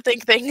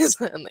overthink things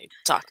and they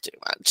talk too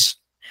much.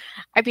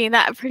 I mean,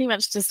 that pretty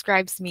much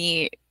describes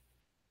me.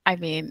 I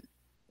mean,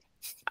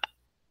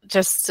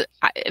 just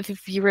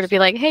if you were to be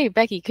like, hey,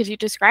 Becky, could you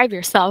describe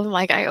yourself? I'm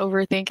like, I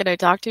overthink and I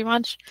talk too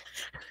much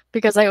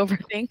because I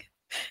overthink.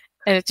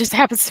 And it just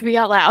happens to be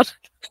out loud.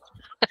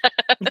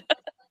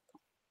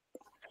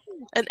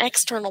 An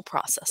external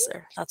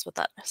processor. That's what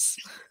that is.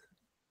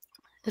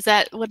 Is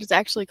that what it's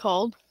actually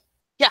called?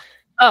 Yeah.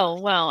 Oh,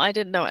 well, I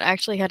didn't know it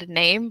actually had a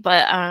name,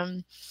 but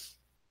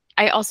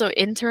I also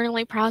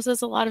internally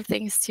process a lot of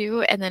things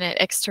too, and then it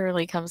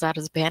externally comes out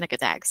as a panic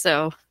attack.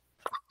 So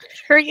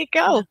here you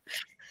go.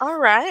 All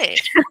right.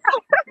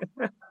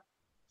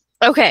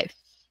 Okay.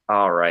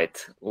 All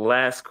right.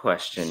 Last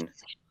question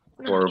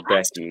for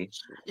Becky.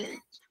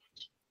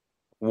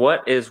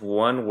 What is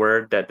one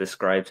word that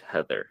describes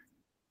Heather?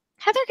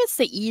 Heather gets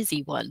the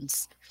easy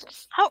ones.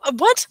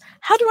 What?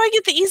 How do I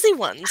get the easy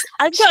ones?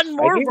 I've gotten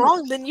more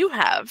wrong than you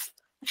have.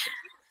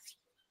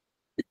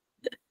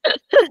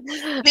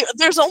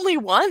 There's only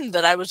one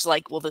that I was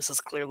like, well, this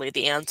is clearly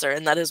the answer,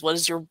 and that is, what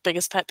is your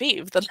biggest pet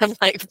peeve? Then I'm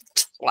like,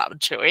 loud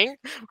chewing.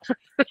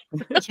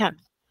 Yeah.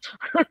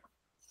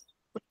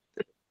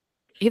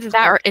 Either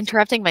that or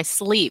interrupting my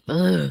sleep.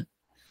 Ugh.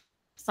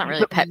 It's not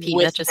really a pet peeve.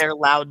 With their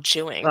loud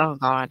chewing. Oh,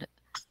 God.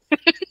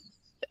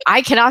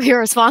 I cannot be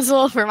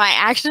responsible for my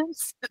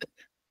actions.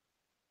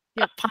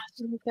 You're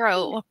punching the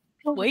throat.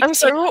 I'm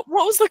sorry, what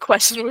was the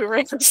question we were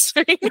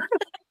answering?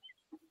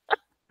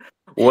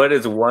 What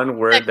is one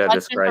word that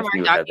describes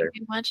you, Heather?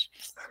 Too much?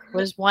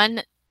 What is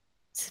one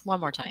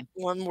more time?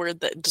 One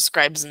word that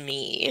describes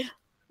me.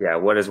 Yeah,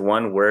 what is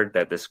one word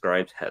that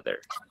describes Heather?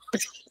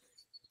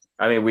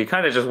 I mean, we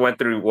kind of just went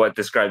through what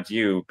describes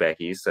you,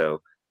 Becky,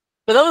 so.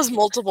 But that was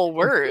multiple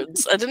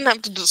words. I didn't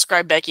have to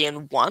describe Becky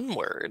in one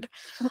word.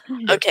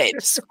 Okay,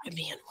 describe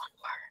me in one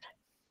word.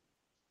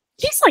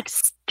 He's like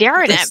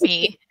staring at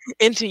me.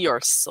 Into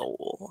your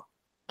soul.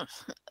 All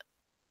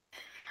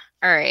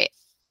right.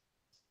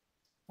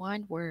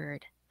 One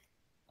word.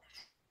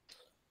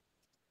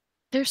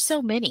 There's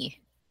so many.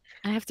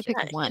 I have to pick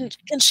one.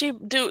 Can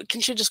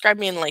she describe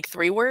me in like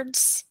 3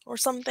 words or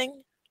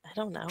something? I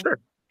don't know. Sure.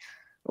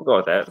 We'll go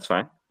with that. That's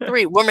fine.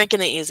 3. We're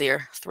making it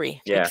easier.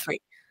 3. Yeah. Pick 3.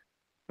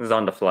 This is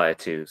on the fly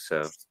too,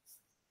 so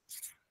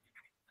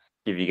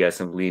give you guys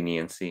some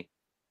leniency.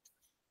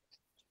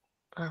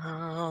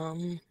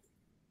 Okay.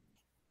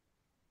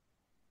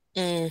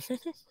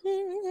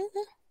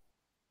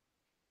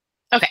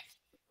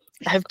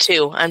 I have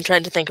 2. I'm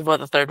trying to think of what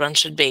the third one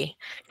should be.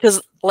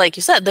 Because, like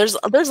you said, there's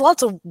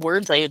lots of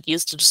words I would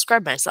use to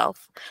describe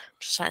myself. I'm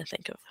just trying to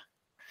think of.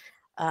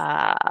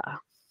 I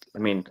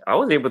mean, I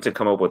was able to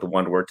come up with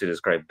one word to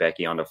describe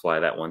Becky on the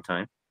fly that one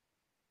time.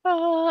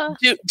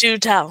 Do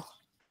tell.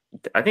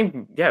 I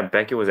think, yeah,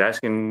 Becky was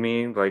asking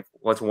me, like,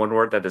 what's one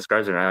word that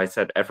describes her? And I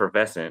said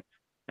effervescent.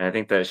 And I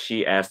think that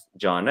she asked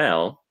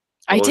Johnelle.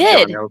 I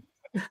did.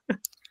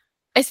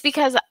 It's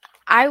because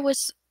I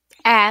was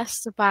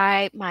asked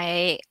by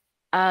my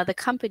the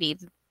company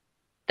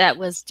that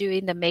was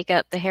doing the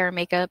hair and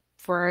makeup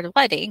for the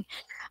wedding,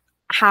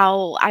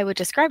 how I would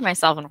describe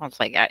myself, and I was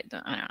like, I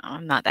don't know,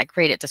 I'm not that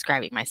great at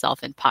describing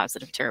myself in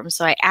positive terms.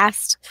 So I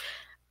asked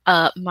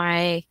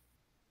my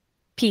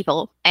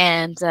people,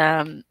 and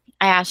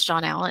I asked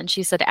Johnelle, and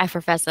she said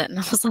effervescent, and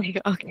I was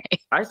like, okay.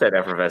 I said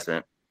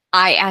effervescent.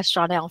 I asked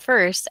Johnelle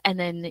first, and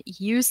then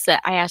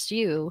I asked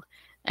you,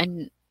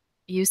 and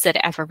you said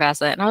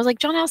effervescent, and I was like,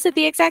 Johnelle said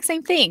the exact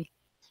same thing.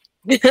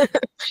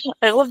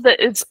 I love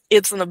that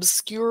it's an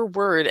obscure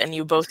word, and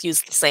you both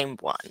use the same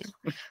one.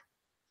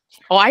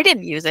 Oh, I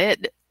didn't use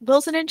it.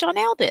 Wilson and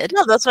Johnelle did.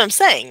 No, that's what I'm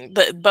saying.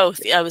 But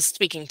both, I was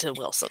speaking to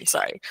Wilson,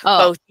 sorry.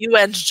 Oh. Both you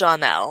and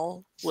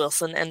Johnelle,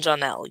 Wilson and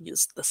Johnelle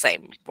used the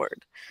same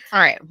word. All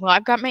right. Well,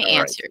 I've got my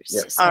answers.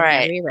 Right. Yes. So all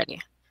right. Are you ready?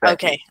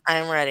 Okay,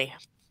 I'm ready.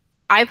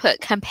 I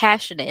put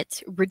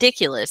compassionate,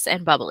 ridiculous,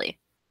 and bubbly.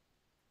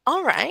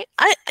 All right.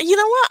 You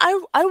know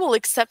what? I will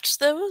accept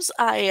those.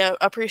 I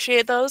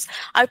appreciate those.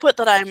 I put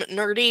that I'm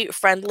nerdy,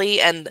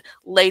 friendly, and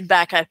laid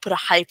back. I put a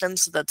hyphen,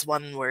 so that's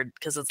one word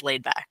because it's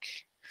laid back.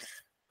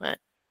 But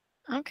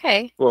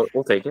okay. Well,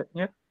 we'll take it.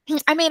 Yeah.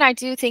 I mean, I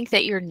do think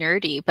that you're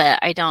nerdy, but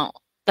I don't.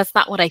 That's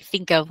not what I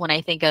think of when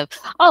I think of,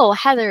 oh,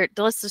 Heather.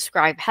 Let's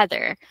describe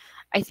Heather.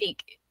 I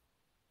think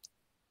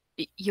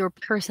your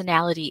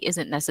personality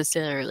isn't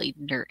necessarily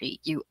nerdy.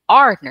 You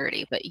are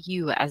nerdy, but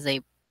you as a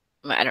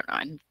I don't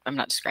know. I'm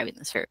not describing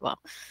this very well.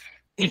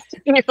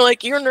 You're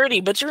like, you're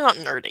nerdy, but you're not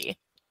nerdy.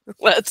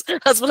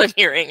 That's what I'm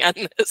hearing on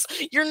this.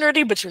 You're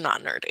nerdy, but you're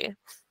not nerdy.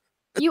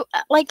 You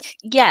like,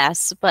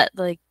 yes, but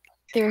like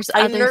there's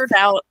I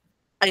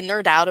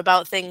nerd out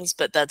about things,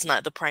 but that's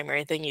not the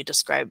primary thing you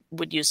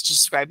would use to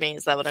describe me.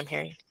 Is that what I'm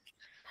hearing?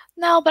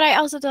 No, but I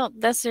also don't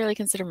necessarily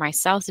consider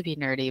myself to be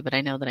nerdy, but I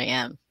know that I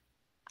am.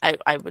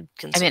 I would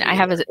consider. I mean, I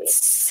have a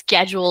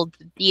scheduled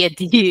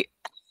D&D.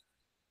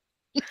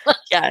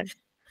 Yeah.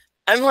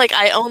 I'm like,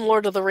 I own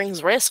Lord of the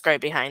Rings Risk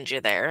right behind you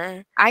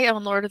there. I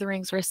own Lord of the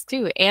Rings Risk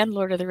too, and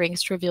Lord of the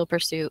Rings Trivial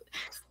Pursuit.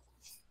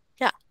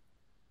 Yeah.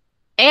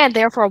 And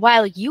there for a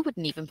while, you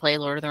wouldn't even play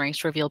Lord of the Rings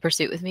Trivial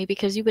Pursuit with me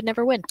because you would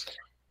never win.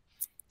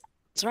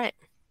 That's right.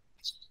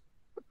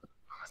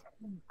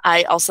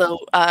 I also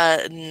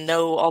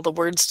know all the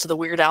words to the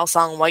Weird Al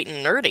song White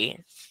and Nerdy.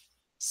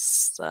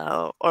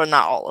 So, or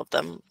not all of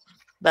them,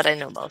 but I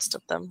know most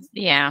of them.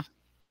 Yeah,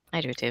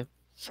 I do too.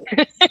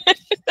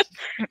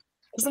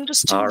 Because I'm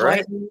just too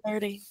bright and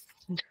nerdy.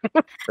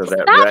 So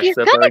that wraps you're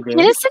up gonna our game.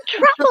 get us in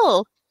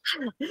trouble.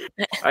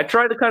 I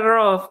tried to cut her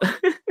off.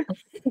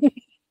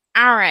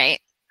 All right.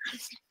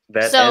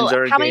 That So, ends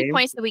our how many game.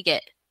 points do we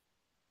get?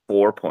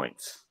 4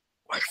 points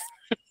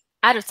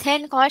Out of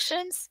 10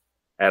 questions?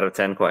 out of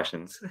 10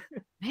 questions.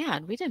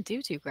 Man, we didn't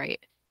do too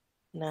great.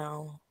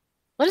 No.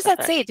 What does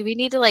that say? Do we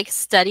need to like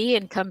study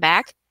and come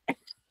back?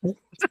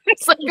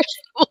 It's like You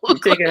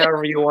take it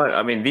however you want.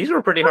 I mean, these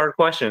were pretty hard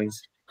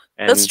questions.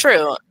 And that's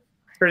true.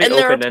 pretty And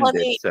there are open-ended,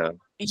 plenty. so.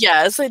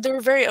 Yeah, it's like they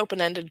were very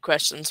open-ended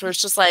questions where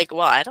it's just like,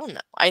 well, I don't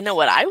know. I know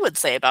what I would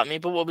say about me,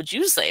 but what would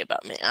you say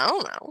about me? I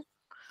don't know.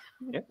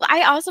 Yeah.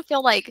 I also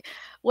feel like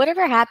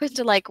whatever happened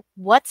to like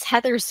what's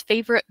Heather's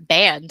favorite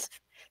band?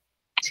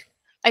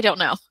 I don't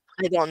know.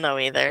 I don't know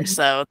either.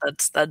 So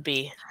that'd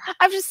be.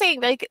 I'm just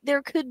saying, like,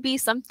 there could be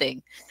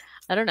something.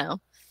 I don't know.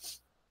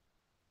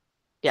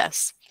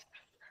 Yes.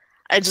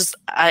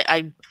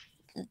 I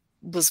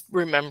was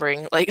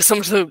remembering like some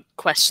of the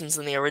questions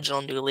in the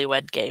original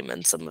Newlywed Game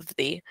and some of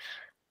the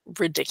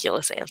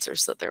ridiculous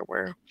answers that there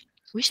were.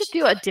 We should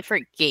do a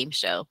different game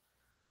show.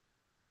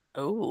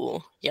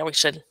 Oh, yeah, we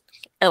should.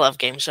 I love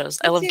game shows.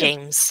 I Me love too.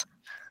 games.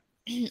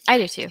 I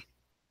do too.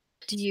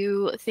 Do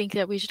you think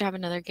that we should have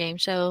another game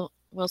show,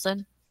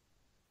 Wilson?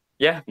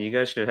 Yeah, you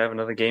guys should have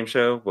another game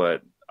show,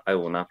 but I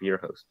will not be your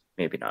host.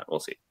 Maybe not. We'll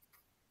see.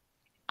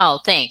 Oh,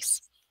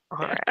 thanks.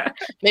 All right.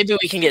 Maybe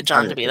we can get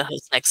John to be the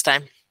host next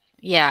time.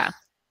 Yeah.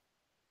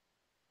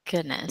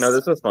 Goodness. No,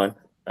 this was fun.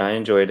 I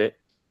enjoyed it.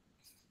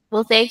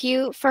 Well, thank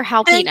you for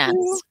helping Thank us.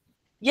 you.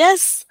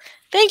 Yes.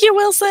 Thank you,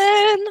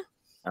 Wilson.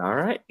 All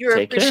right. You're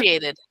Take care.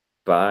 appreciated.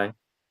 Bye.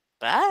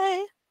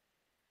 Bye.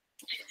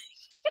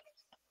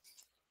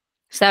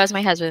 So that was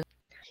my husband.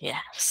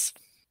 Yes.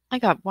 I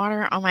got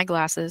water on my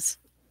glasses.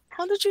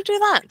 How did you do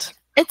that?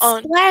 It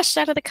On- splashed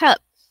out of the cup.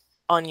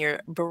 On your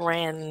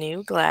brand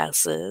new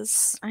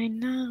glasses. I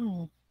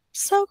know.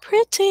 So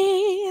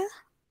pretty.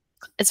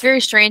 It's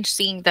very strange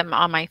seeing them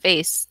on my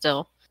face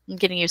still. I'm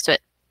getting used to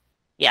it.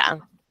 Yeah.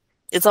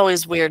 It's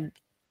always weird,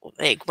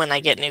 like, when I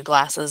get new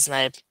glasses and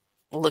I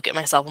look at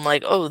myself, I'm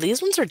like, oh,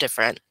 these ones are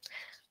different.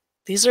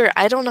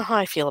 I don't know how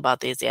I feel about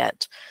these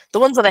yet. The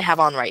ones that I have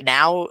on right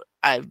now,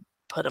 I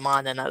put them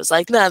on and I was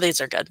like, nah, these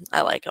are good.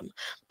 I like them.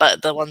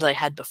 But the ones I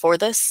had before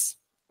this,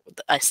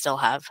 I still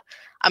have.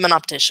 I'm an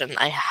optician.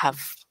 I have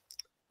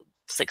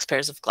 6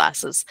 pairs of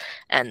glasses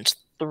and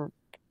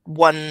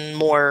 1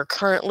 more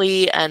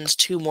currently and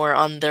 2 more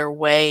on their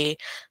way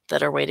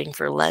that are waiting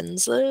for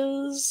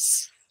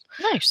lenses.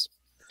 Nice.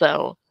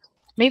 So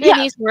maybe yeah.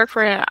 I need to work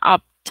for an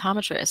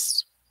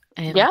optometrist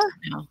and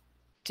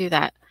do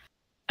that.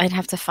 I'd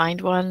have to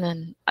find one,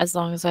 and as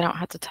long as I don't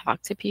have to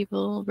talk to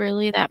people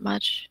really that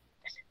much.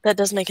 That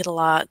does make it a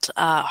lot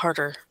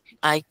harder.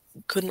 I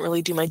couldn't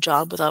really do my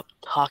job without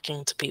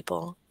talking to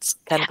people. It's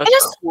kind of a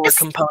core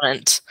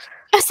component.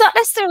 It's not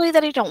necessarily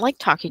that I don't like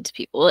talking to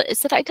people.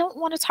 It's that I don't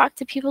want to talk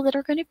to people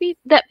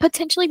that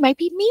potentially might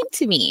be mean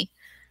to me.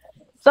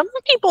 Some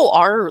people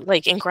are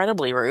like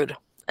incredibly rude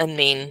and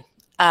mean.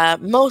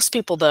 Most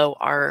people though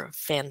are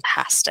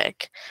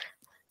fantastic.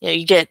 You know,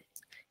 you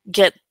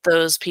get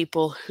those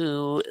people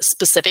who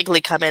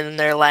specifically come in and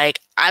they're like,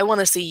 I want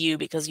to see you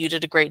because you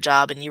did a great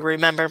job and you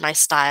remember my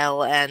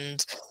style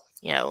and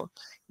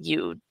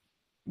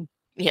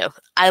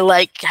I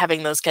like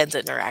having those kinds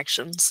of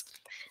interactions.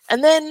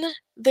 And then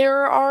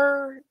there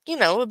are,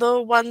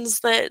 the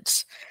ones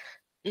that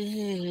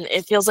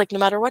it feels like no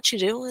matter what you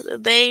do,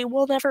 they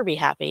will never be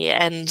happy.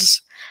 And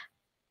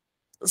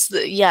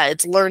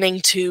it's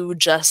learning to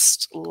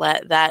just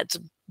let that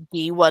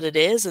be what it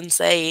is and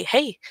say,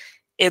 hey,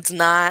 it's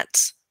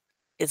not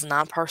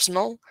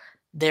personal.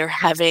 They're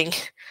having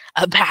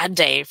a bad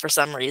day for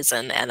some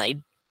reason, and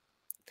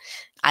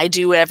I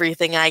do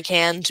everything I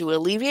can to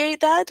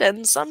alleviate that,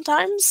 and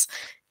sometimes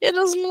it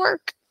doesn't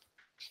work.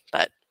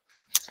 But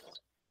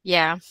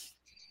yeah,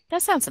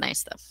 that sounds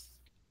nice though.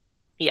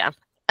 Yeah,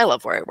 I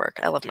love where I work.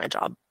 I love my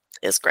job.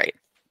 It's great.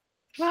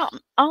 Well,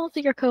 all of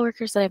your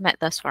coworkers that I've met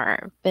thus far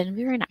have been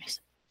very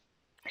nice.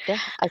 Yeah,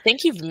 I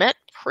think you've met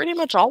pretty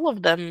much all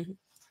of them.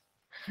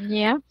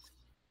 Yeah.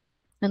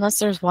 Unless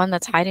there's one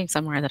that's hiding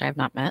somewhere that I've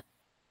not met.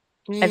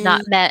 I've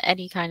not met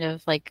any kind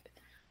of like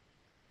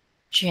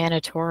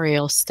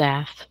janitorial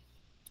staff.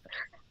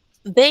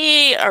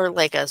 They are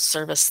like a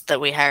service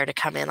that we hire to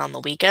come in on the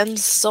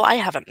weekends, so I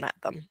haven't met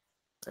them.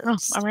 Oh,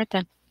 all right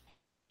then.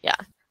 Yeah.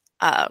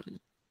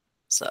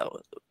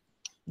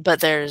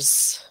 But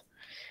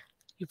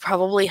you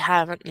probably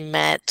haven't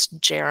met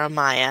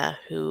Jeremiah,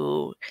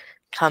 who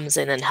comes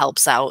in and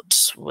helps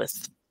out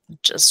with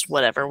just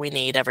whatever we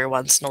need every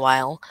once in a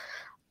while.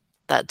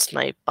 That's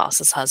my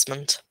boss's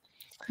husband.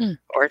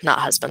 Or not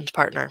husband,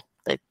 partner.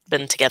 They've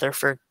been together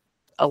for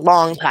a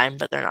long time,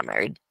 but they're not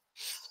married.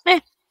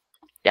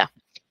 Yeah.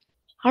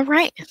 All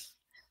right.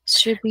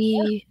 Should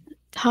we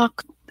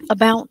talk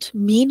about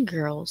Mean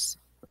Girls?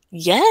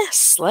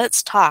 Yes,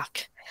 let's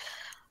talk.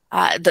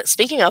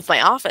 Speaking of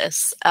my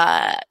office,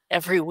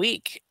 every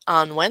week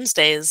on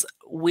Wednesdays,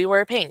 we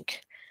wear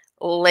pink.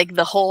 Like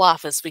the whole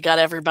office, we got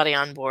everybody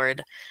on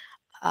board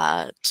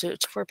to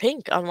wear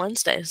pink on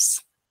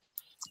Wednesdays.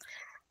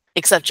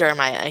 Except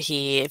Jeremiah.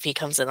 If he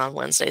comes in on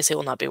Wednesdays, he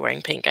will not be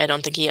wearing pink. I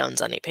don't think he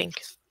owns any pink.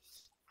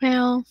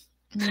 Well,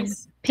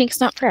 pink's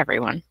not for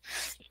everyone.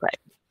 Right.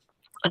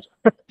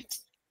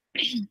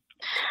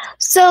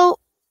 So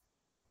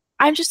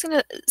I'm just going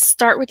to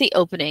start with the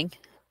opening,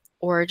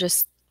 or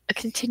just a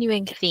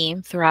continuing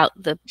theme throughout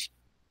the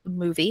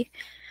movie.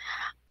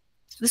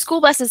 The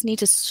school buses need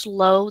to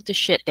slow the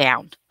shit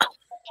down.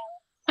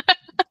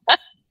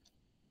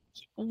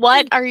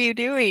 What are you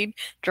doing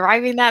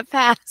driving that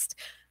fast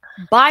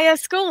by a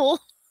school?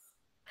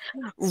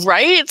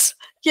 Right?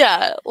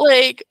 Yeah,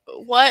 like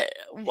what?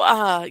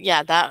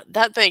 Yeah,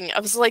 that thing.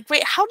 I was like,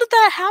 wait, how did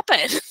that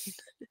happen?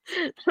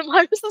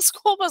 Why was the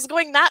school bus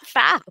going that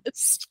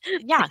fast?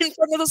 Yeah, in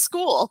front of the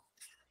school.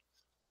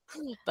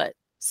 But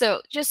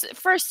so, just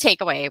first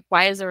takeaway: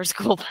 why is there a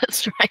school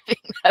bus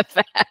driving that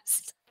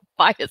fast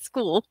by a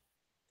school?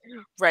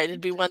 Right,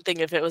 it'd be one thing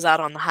if it was out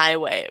on the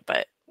highway,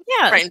 but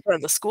Yeah, right in front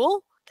of the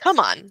school? Come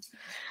on.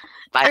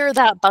 Fire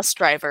that bus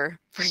driver.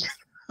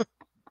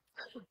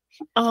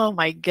 oh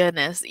my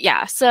goodness.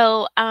 Yeah.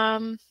 So,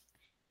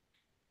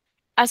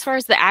 as far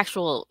as the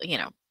actual,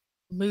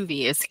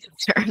 movie is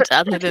concerned,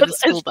 other than the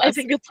school bus, I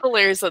think it's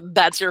hilarious that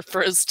that's your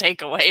first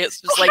takeaway. It's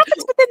just like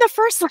happens within the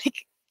first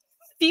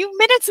few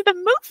minutes of the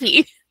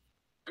movie.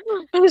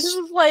 it's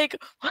just like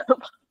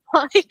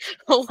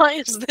why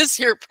is this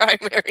your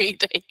primary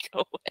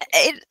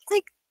takeaway?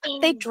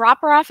 They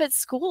drop her off at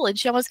school and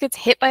she almost gets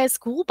hit by a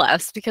school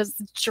bus because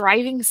it's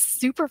driving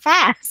super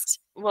fast.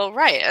 Well,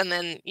 right, and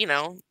then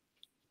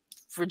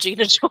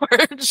Regina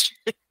George.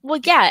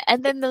 Well, yeah,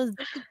 and then those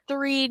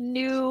 3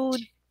 new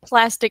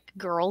plastic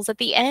girls at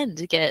the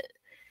end get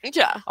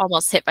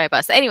almost hit by a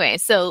bus. Anyway,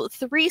 so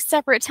 3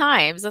 separate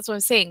times. That's what I'm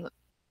saying.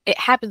 It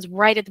happens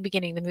right at the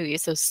beginning of the movie.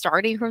 So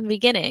starting from the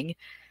beginning,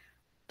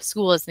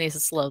 school needs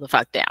to slow the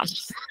fuck down.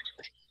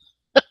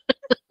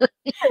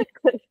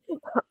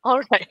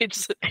 All right.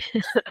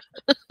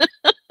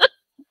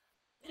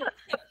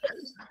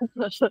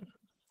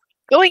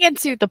 Going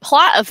into the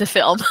plot of the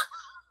film.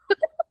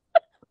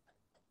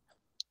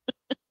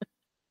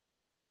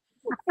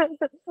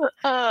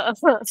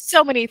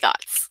 So many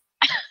thoughts.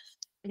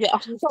 Yeah,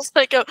 it's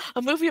like a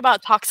movie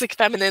about toxic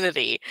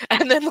femininity,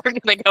 and then we're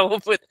gonna go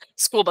with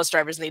school bus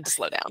drivers need to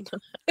slow down.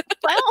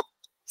 Well,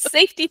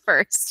 safety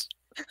first.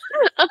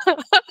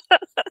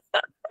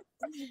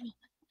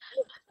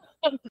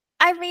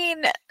 I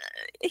mean,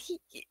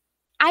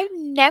 I've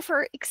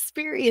never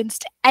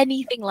experienced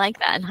anything like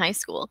that in high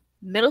school.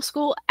 Middle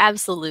school,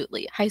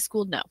 absolutely. High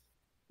school, no.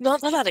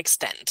 Not to that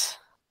extent.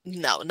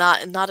 No,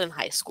 not in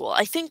high school.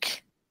 I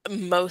think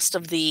most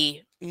of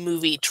the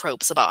movie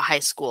tropes about high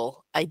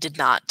school I did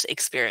not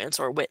experience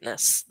or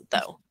witness,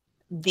 though.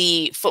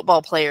 The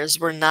football players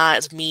were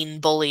not mean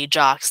bully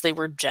jocks. They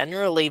were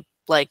generally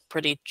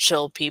pretty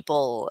chill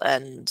people,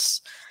 and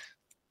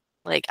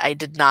I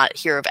did not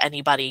hear of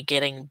anybody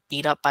getting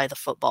beat up by the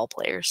football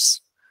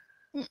players.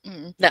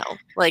 Mm-mm. No,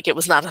 it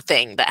was not a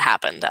thing that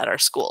happened at our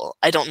school.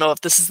 I don't know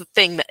if this is a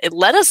thing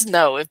let us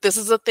know if this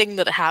is a thing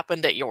that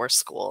happened at your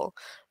school,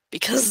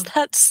 because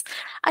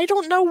I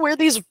don't know where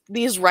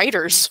these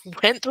writers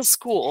went to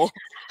school.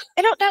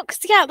 I don't know,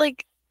 because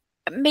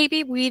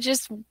maybe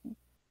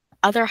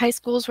other high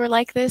schools were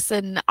like this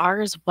and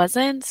ours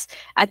wasn't.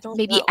 At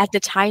the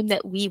time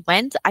that we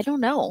went, I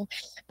don't know,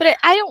 but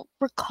I don't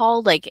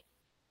recall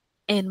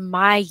in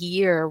my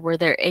year were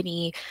there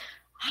any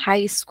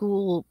high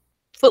school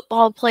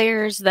football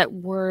players that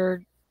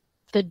were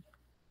the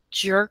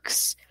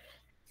jerks.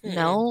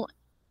 No,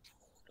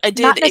 I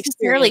did not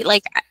necessarily.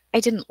 I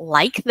didn't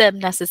like them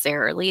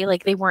necessarily.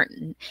 They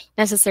weren't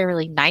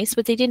necessarily nice,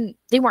 but they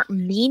weren't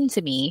mean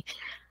to me.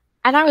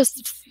 And I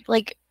was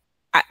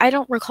I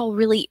don't recall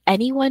really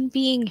anyone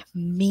being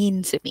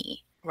mean to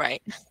me.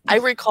 Right. I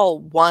recall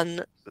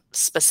one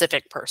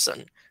specific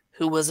person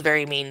who was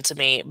very mean to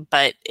me,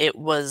 but it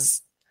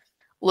was,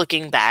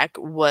 looking back,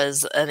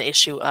 was an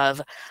issue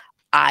of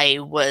I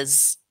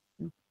was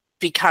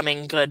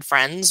becoming good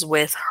friends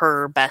with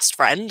her best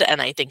friend,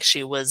 and I think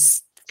she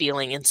was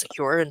feeling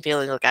insecure and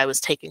feeling like I was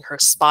taking her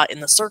spot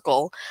in the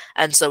circle,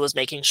 and so was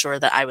making sure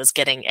that I was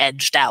getting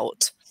edged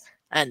out.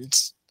 And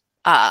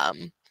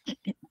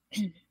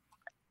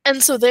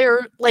so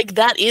they're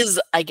that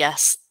is, I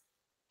guess,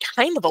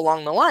 kind of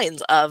along the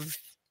lines of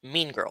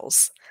Mean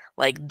Girls.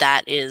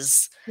 That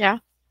is, yeah.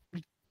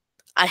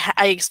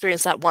 I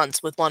experienced that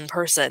once with one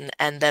person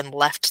and then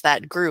left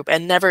that group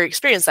and never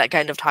experienced that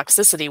kind of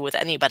toxicity with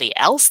anybody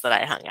else that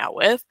I hung out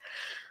with.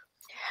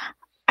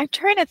 I'm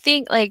trying to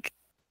think,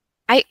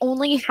 I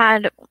only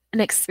had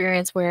an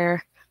experience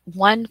where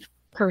one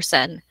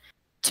person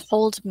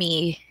told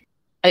me,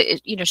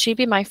 she'd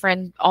be my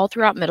friend all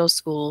throughout middle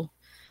school.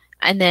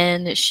 And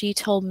then she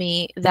told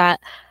me that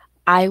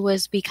I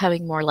was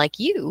becoming more like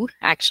you,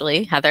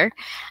 actually, Heather.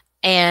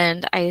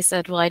 And I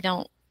said, well, I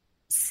don't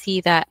see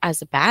that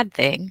as a bad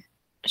thing.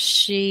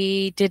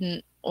 She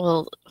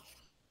bought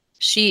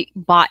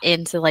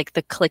into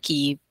the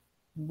cliquey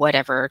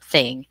whatever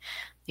thing,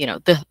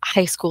 the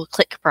high school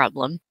clique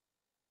problem.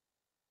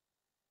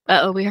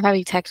 Uh-oh, we are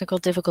having technical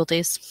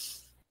difficulties.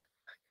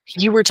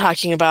 You were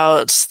talking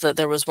about that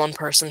there was one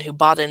person who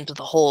bought into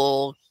the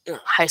whole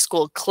high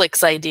school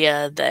cliques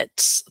idea that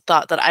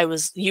thought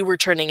that you were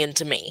turning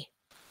into me.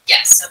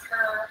 Yes, so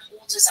her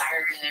whole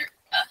desire,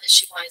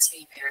 she wanted to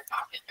be very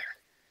popular.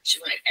 She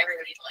wanted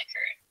everybody to like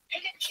her. I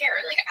didn't care.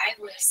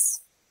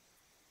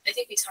 I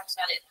think we talked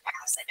about it in the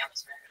past. I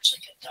was very much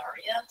like a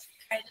Daria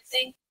kind of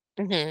thing.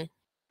 Mm-hmm.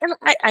 And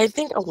I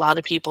think a lot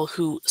of people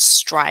who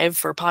strive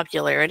for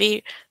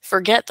popularity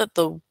forget that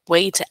the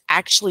way to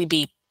actually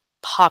be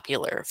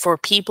popular, for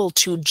people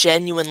to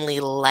genuinely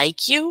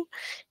like you,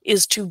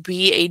 is to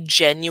be a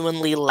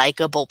genuinely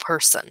likable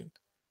person.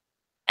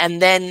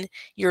 And then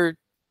you're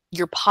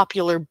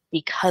popular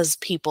because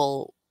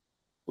people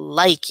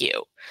like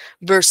you,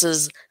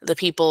 versus the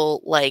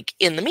people like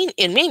in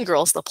Mean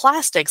Girls, the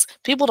plastics,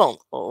 people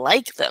don't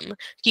like them,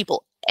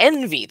 people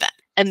envy them,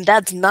 and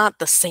that's not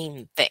the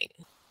same thing.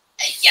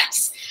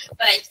 Yes,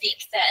 but I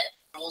think that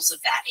girls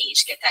of that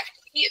age get that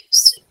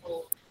confused.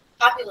 Well,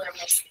 popular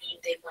must mean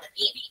they want to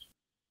be me.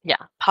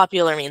 Yeah,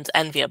 popular means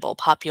enviable.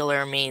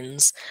 Popular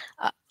means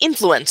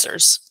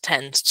influencers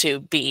tend to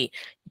be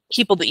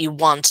people that you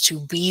want to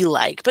be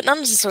like, but not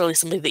necessarily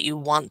somebody that you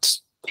want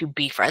to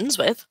be friends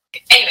with.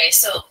 Anyway,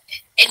 so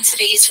in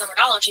today's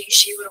terminology,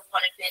 she would have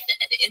wanted been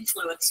an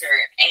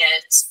influencer,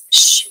 and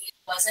she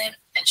wasn't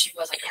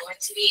going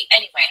to be.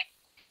 Anyway,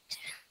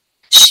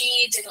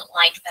 she didn't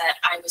like that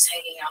I was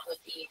hanging out with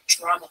the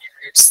drama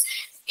nerds,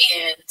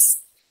 and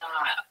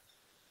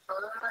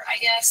I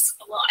guess,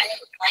 I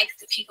didn't like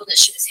the people that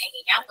she was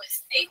hanging out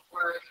with. They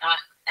were not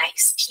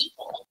nice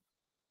people.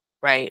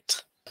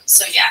 Right.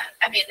 So yeah,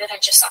 then I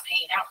just stopped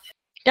hanging out with him.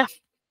 Yeah.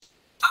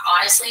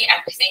 Honestly,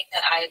 everything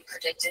that I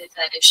predicted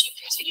that if she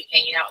continued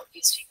hanging out with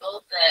these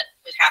people that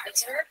would happen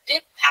to her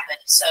did happen.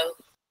 So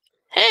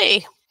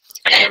hey,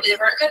 they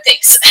weren't good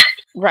things.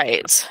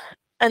 Right.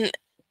 And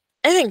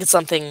I think it's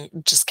something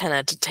just kind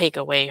of to take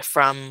away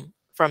from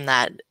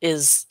that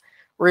is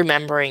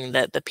remembering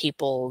that the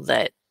people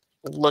that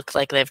look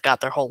like they've got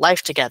their whole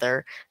life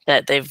together,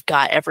 that they've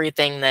got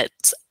everything that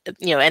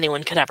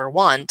anyone could ever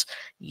want,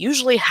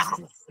 usually have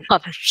a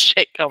lot of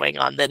shit going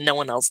on that no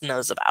one else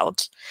knows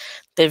about.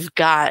 They've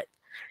got,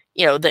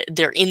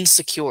 they're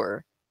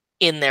insecure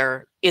in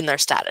their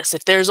status.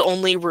 If there's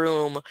only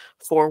room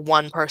for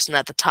one person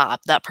at the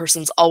top, that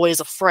person's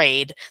always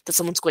afraid that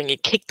someone's going to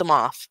kick them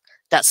off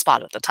that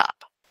spot at the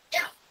top.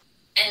 Yeah,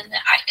 and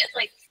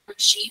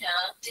Regina,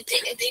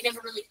 they never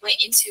really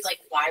went into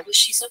why was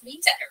she so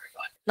mean to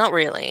everyone? Not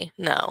really,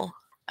 no.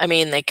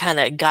 They kind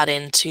of got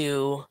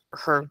into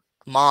her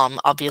mom.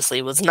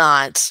 Obviously, was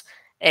not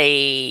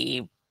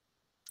a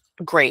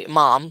great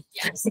mom.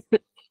 Yes.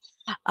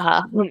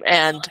 And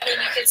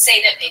you could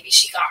say that maybe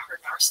she got her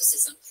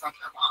narcissism from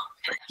her mom.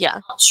 And yeah,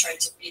 mom's trying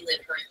to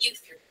relive her youth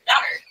through her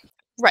daughter.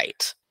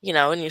 Right.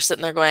 And you're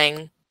sitting there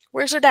going,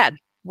 "Where's her dad?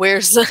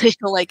 Where's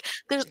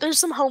there's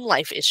some home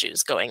life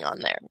issues going on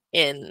there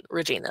in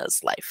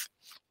Regina's life."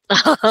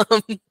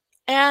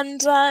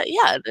 And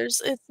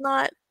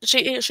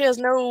she has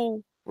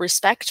no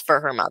respect for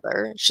her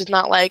mother. She's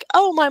not like,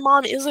 "Oh, my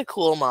mom is a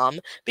cool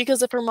mom,"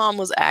 because if her mom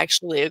was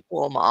actually a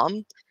cool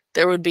mom,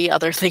 there would be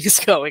other things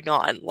going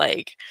on.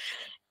 The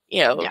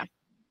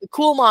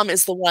cool mom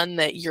is the one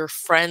that your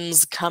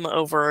friends come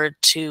over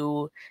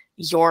to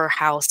your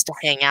house to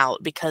hang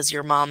out because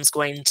your mom's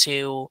going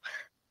to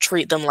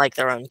treat them like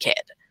their own kid.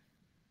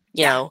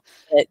 That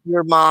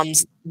their mom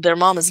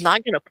is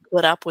not going to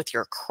put up with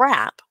your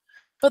crap,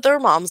 but their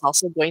mom's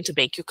also going to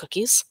bake you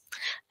cookies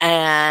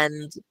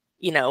and,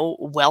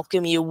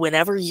 welcome you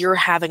whenever you're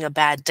having a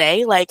bad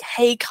day. Like,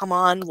 hey, come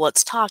on,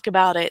 let's talk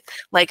about it.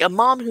 Like a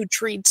mom who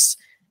treats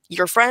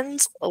your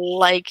friends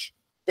like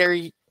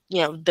they're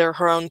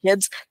her own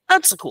kids.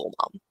 That's a cool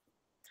mom.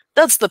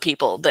 That's the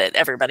people that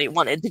everybody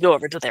wanted to go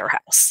over to their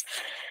house.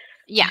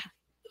 Yeah.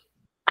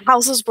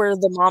 Houses where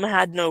the mom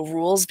had no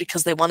rules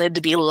because they wanted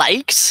to be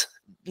liked?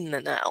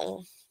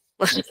 No.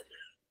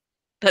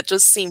 That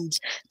just seemed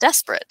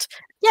desperate.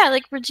 Yeah,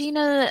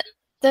 Regina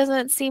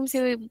doesn't seem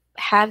to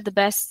have the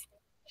best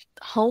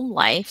home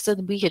life, so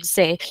we could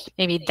say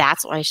maybe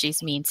that's why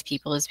she's mean to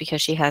people, is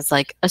because she has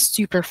a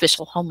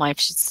superficial home life.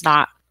 She's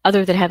not,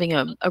 other than having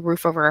a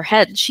roof over her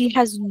head,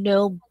 there's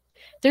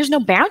no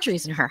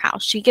boundaries in her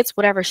house. She gets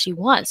whatever she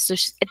wants, so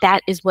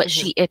that is what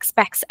she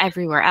expects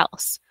everywhere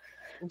else.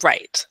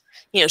 Right.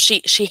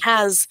 She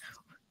has,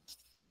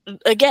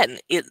 again,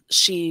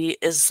 she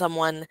is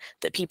someone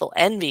that people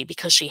envy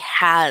because she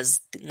has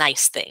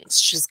nice things.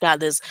 She's got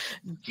this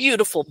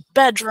beautiful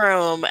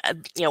bedroom,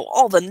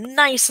 all the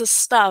nicest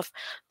stuff,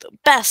 the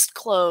best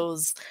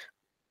clothes.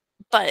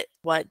 But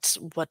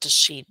what does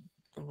she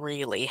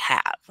really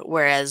have?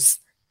 Whereas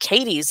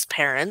Katie's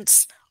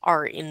parents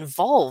are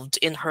involved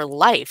in her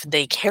life.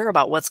 They care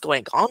about what's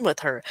going on with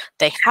her.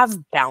 They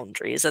have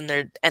boundaries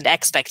and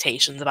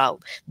expectations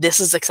about this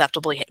is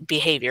acceptable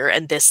behavior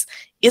and this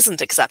isn't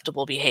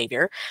acceptable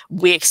behavior.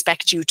 We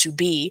expect you to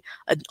be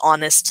an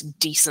honest,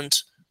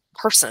 decent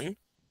person.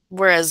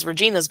 Whereas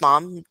Regina's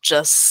mom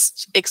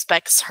just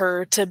expects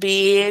her to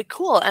be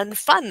cool and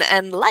fun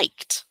and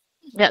liked.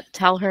 Yeah,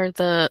 tell her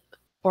the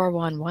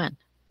 411.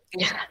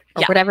 Yeah.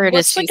 Or whatever it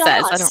is she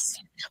says. I don't.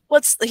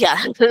 What's the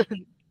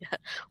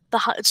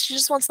hot? She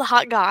just wants the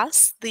hot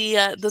goss,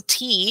 the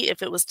tea.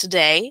 If it was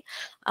today,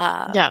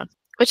 Yeah.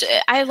 Which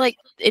I like.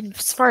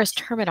 As far as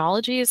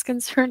terminology is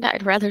concerned,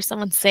 I'd rather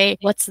someone say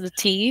 "What's the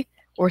tea?"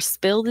 or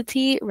 "Spill the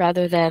tea"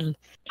 rather than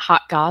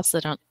hot goss.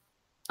 I don't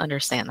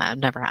understand that. I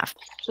never have.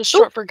 Just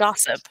short for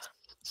gossip.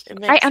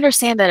 I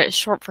understand that it's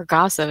short for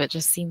gossip. It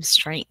just seems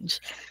strange.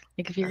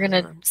 Like if you're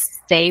gonna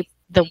say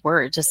the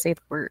word, just say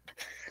the word.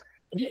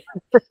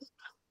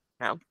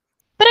 No.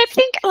 But I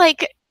think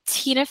like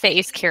Tina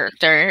Fey's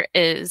character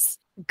is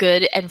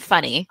good and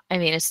funny. I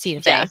mean, it's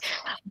Tina Fey,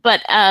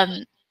 but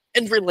and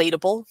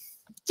relatable.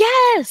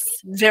 Yes,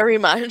 very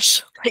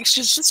much. Like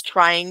she's just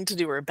trying to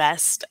do her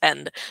best,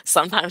 and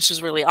sometimes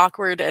she's really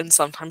awkward, and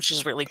sometimes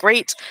she's really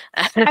great.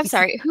 I'm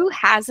sorry, who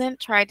hasn't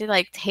tried to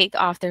like take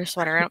off their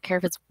sweater? I don't care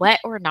if it's wet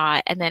or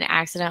not, and then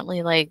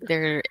accidentally like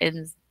their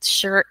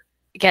shirt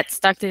gets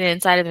stuck to the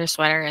inside of their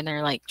sweater, and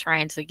they're like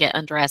trying to get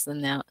undressed,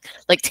 and they'll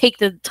like take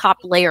the top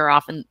layer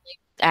off and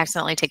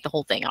accidentally take the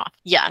whole thing off.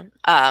 Yeah.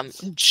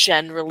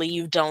 Generally,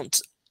 you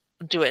don't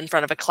do it in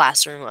front of a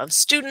classroom of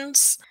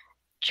students.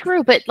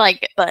 True, but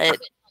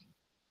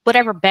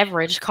whatever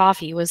beverage,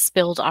 coffee, was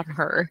spilled on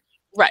her.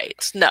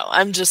 Right. No,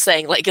 I'm just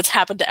saying, like, it's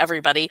happened to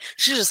everybody.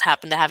 She just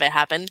happened to have it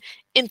happen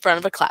in front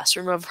of a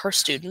classroom of her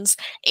students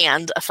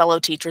and a fellow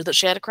teacher that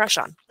she had a crush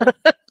on.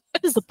 This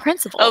is the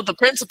principal. Oh, the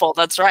principal.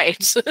 That's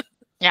right.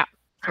 Yeah.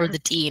 Or the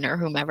dean or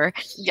whomever.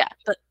 Yeah.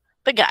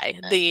 The guy,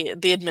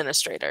 the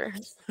administrator.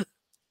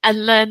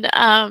 And then,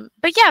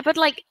 but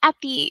like at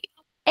the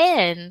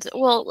end,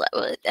 well,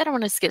 I don't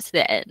want to skip to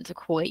the end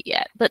quite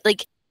yet, but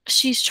like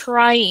she's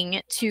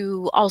trying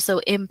to also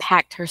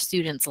impact her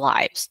students'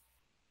 lives,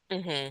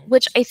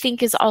 which I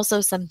think is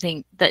also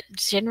something that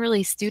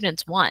generally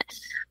students want.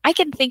 I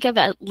can think of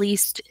at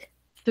least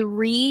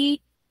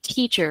 3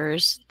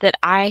 teachers that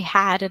I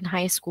had in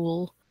high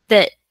school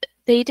that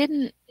they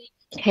didn't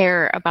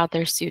care about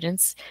their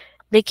students.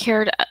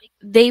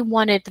 They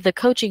wanted the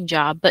coaching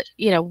job, but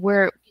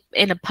we're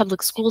in a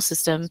public school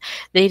system.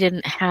 They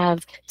didn't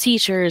have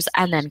teachers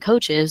and then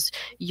coaches.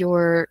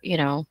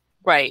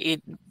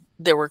 Right.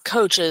 There were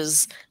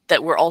coaches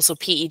that were also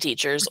PE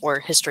teachers or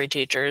history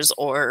teachers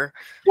or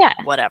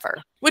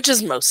whatever, which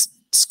is most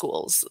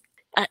schools.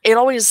 It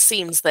always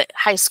seems that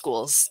high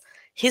schools,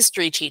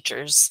 history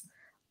teachers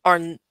are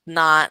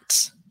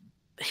not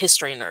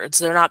history nerds.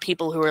 They're not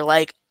people who are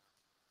like,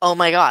 oh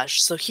my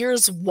gosh, so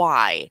here's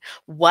why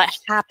what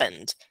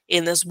happened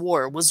in this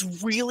war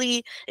was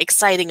really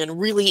exciting and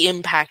really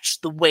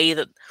impacted the way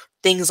that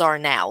things are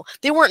now.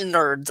 They weren't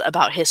nerds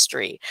about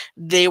history.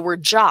 They were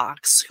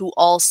jocks who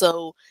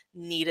also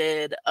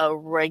needed a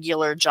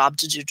regular job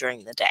to do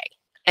during the day.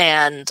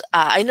 And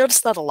I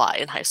noticed that a lot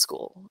in high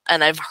school,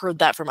 and I've heard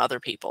that from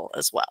other people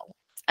as well.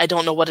 I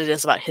don't know what it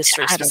is about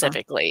history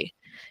specifically.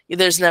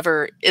 It's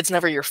never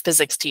your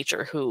physics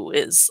teacher who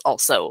is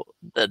also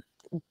the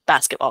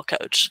basketball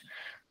coach.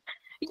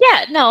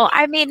 Yeah, no,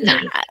 I mean,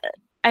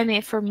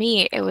 for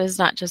me, it was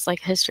not just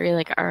like history.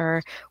 Like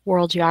our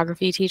world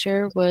geography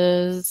teacher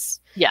was.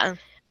 Yeah.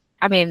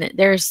 I mean,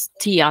 there's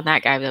tea on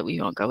that guy that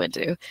we won't go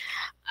into.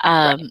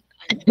 Right.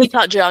 We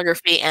taught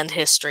geography and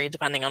history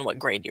depending on what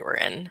grade you were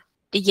in.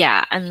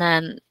 Yeah, and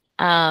then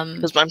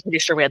because I'm pretty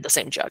sure we had the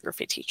same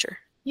geography teacher.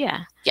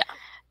 Yeah. Yeah.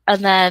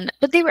 And then,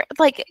 but they were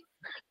like,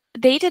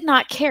 they did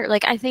not care.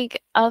 Like, I think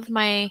of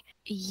my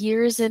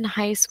years in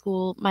high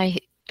school, my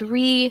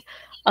 3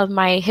 of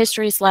my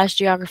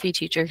history/geography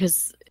teacher,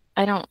 because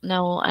I don't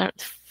know,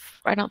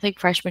 I don't think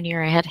freshman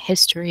year I had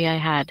history.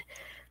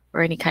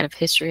 Or any kind of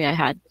history. I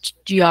had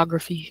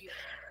geography.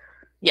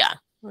 Yeah.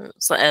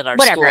 So at our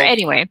whatever. School,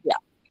 anyway, yeah.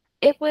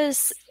 It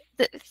was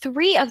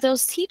 3 of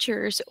those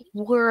teachers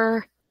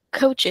were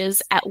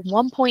coaches at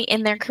one point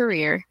in their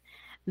career.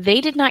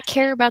 They did not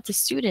care about the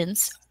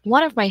students.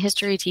 One of my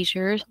history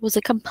teachers was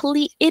a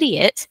complete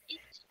idiot.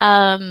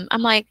 I'm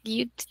like,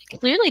 you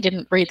clearly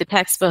didn't read the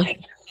textbook.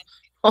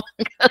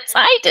 Because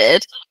I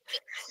did.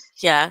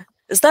 Yeah.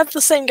 Is that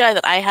the same guy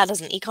that I had as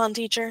an econ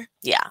teacher?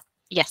 Yeah.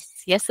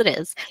 Yes, it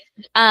is.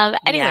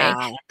 Anyway.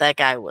 Yeah, that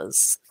guy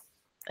was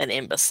an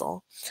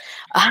imbecile.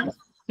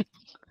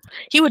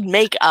 He would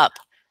make up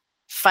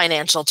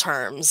financial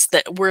terms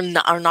that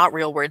are not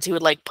real words. He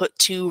would like put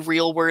 2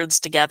 real words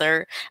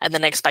together and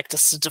then expect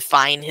us to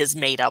define his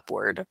made-up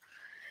word.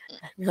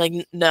 Like,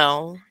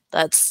 no,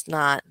 that's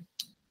not.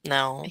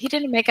 No. He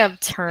didn't make up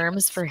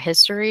terms for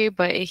history,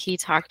 but he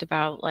talked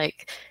about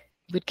like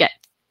would get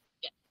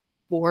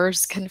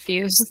wars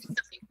confused.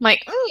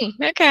 Like,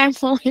 okay,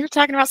 well, you're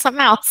talking about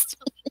something else.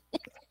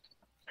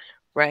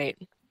 Right.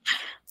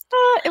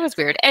 It was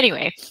weird.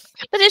 Anyway,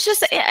 but it's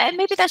just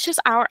maybe that's just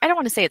I don't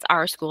want to say it's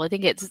our school. I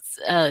think it's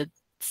a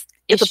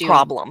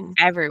problem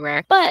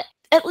everywhere. But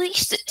at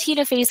least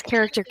Tina Fey's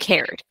character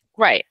cared.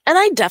 Right. And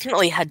I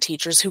definitely had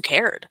teachers who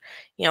cared.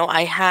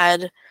 I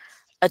had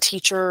a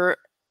teacher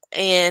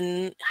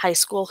in high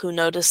school who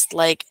noticed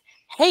like,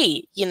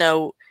 hey,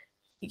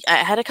 I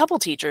had a couple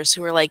teachers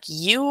who were like,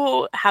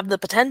 you have the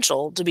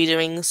potential to be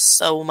doing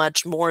so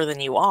much more than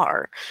you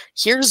are.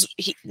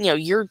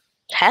 Your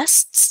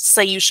tests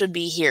say you should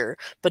be here,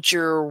 but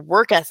your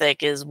work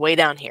ethic is way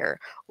down here.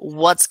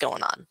 What's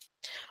going on?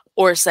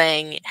 Or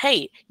saying,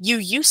 hey, you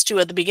used to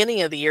at the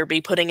beginning of the year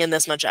be putting in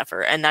this much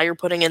effort, and now you're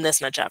putting in this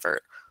much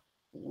effort.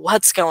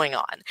 What's going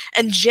on?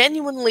 And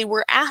genuinely,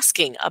 we're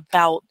asking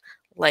about,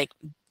 like,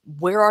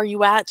 where are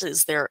you at?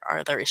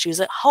 Are there issues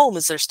at home?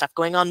 Is there stuff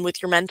going on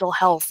with your mental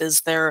health?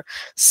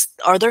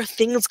 Are there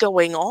things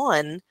going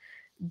on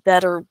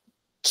that are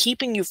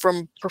keeping you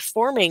from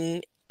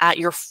performing at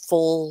your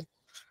full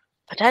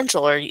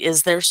potential? Or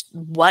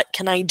what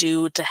can I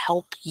do to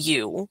help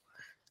you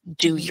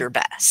do your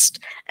best?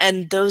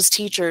 And those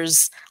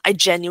teachers, I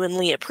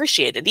genuinely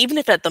appreciated. Even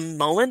if at the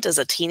moment as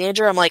a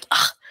teenager, I'm like,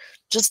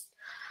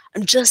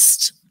 I'm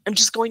just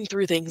going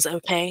through things,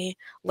 okay?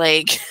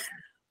 Like,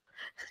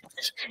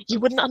 you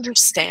wouldn't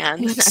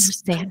understand. You wouldn't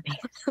understand me.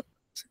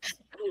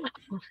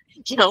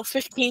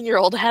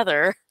 15-year-old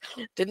Heather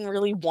didn't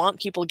really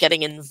want people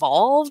getting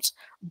involved,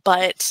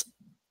 but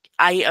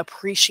I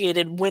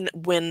appreciated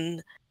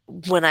when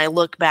I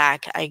look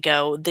back, I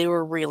go, they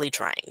were really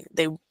trying.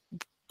 They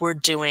were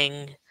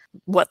doing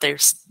what they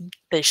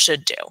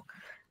should do.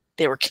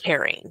 They were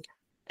caring,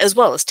 as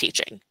well as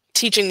teaching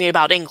me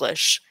about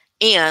English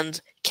and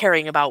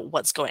caring about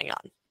what's going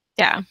on.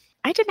 Yeah.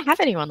 I didn't have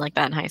anyone like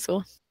that in high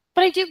school.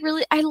 But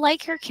I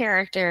like her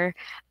character.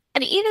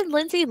 And even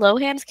Lindsay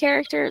Lohan's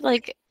character,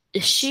 like,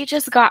 she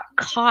just got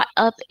caught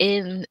up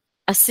in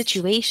a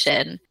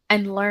situation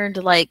and learned,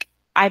 like,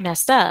 I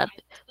messed up.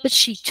 But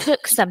she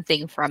took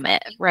something from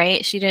it,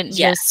 right? She didn't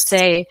just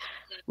say,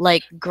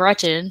 like,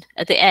 Gretchen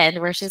at the end,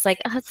 where she's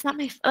like, oh, it's not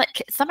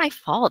my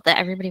fault that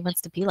everybody wants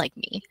to be like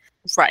me.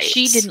 Right.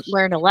 She didn't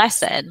learn a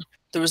lesson.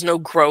 There was no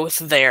growth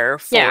there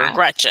for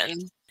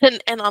Gretchen.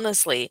 And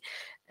honestly,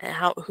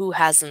 who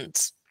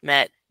hasn't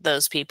met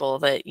those people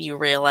that you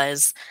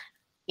realize,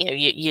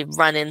 you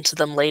run into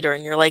them later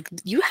and you're like,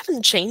 you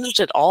haven't changed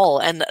at all,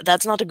 and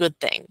that's not a good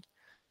thing.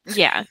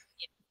 Yeah.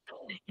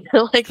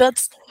 Like,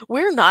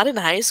 we're not in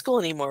high school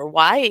anymore.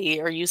 Why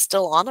are you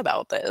still on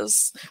about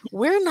this?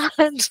 We're not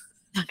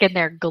stuck in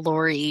their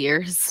glory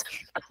years,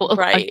 quote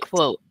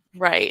unquote.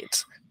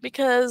 Right.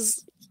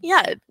 Because,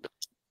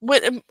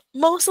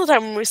 most of the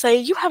time when we say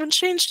you haven't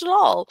changed at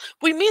all,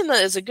 we mean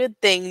that as a good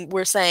thing.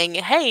 We're saying,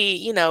 hey,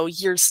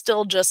 you're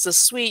still just as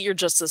sweet, you're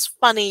just as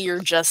funny,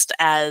 you're just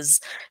as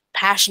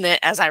passionate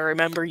as I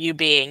remember you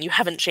being. You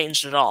haven't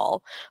changed at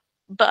all.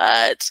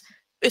 But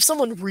if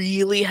someone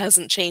really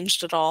hasn't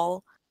changed at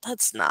all,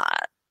 that's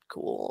not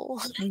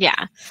cool.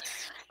 Yeah.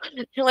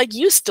 You're like,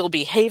 you still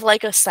behave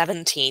like a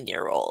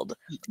 17-year-old.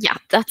 Yeah,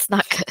 that's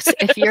not good.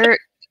 If you're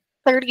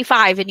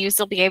 35 and you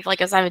still behave like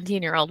a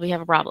 17-year-old, we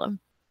have a problem.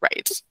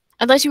 Right.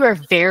 Unless you are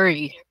a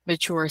very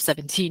mature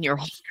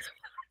 17-year-old.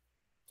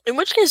 In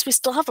which case, we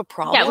still have a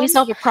problem. Yeah, we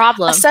still have a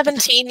problem. A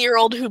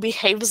 17-year-old who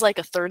behaves like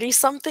a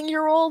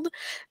 30-something-year-old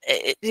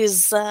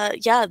is,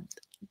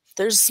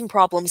 there's some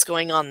problems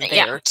going on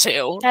there,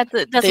 too.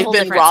 They've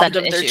been robbed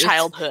of their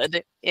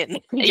childhood. Yes.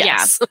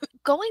 Yeah.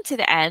 Going to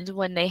the end,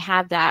 when they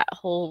have that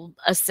whole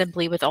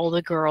assembly with all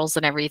the girls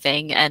and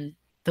everything, and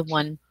the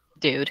one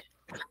dude.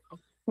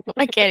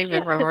 I can't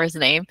even remember his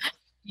name.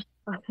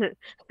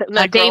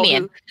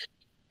 Damien.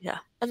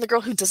 And the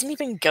girl who doesn't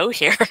even go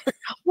here.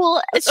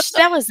 Well,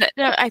 that was it.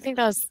 I think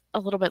that was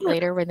a little bit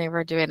later when they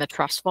were doing the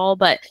trust fall,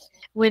 but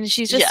when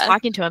she's just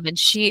talking to him and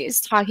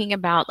she's talking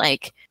about,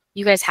 like,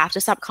 you guys have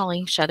to stop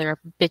calling each other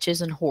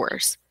bitches and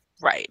whores.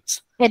 Right.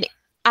 And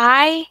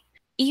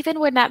even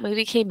when that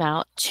movie came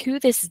out, to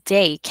this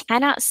day,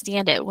 cannot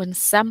stand it when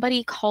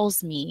somebody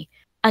calls me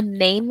a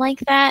name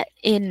like that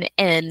in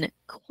an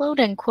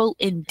quote-unquote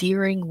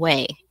endearing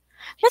way.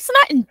 That's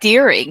not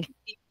endearing.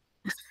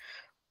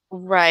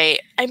 Right.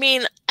 I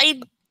mean,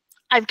 I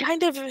am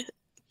kind of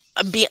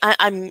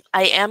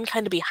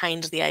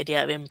behind the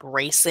idea of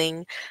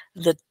embracing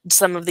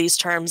some of these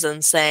terms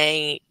and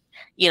saying,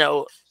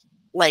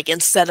 like,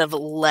 instead of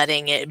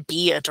letting it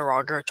be a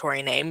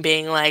derogatory name,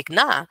 being like,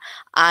 nah,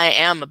 I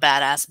am a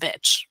badass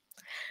bitch.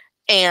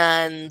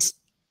 And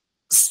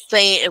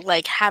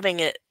like,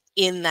 having it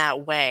in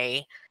that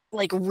way,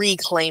 like,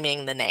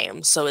 reclaiming the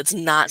name. So it's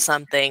not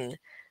something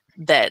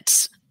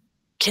that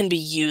can be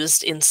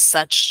used in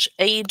such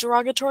a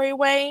derogatory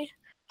way.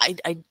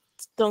 I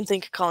don't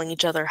think calling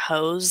each other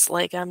hoes,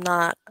 like,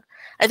 I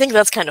think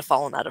that's kind of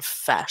fallen out of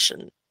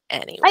fashion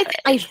anyway.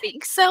 I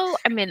think so.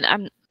 I mean,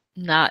 I'm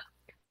not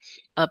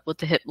up with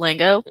the hip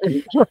lingo.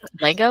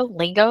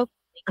 Lingo?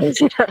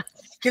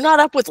 You're not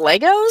up with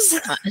Legos?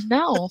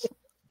 No.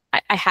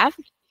 I have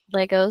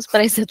Legos, but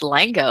I said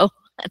Lango.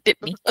 I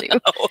didn't mean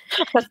to. Oh,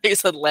 I thought you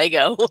said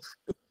Lego.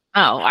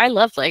 Oh, I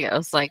love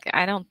Legos. Like,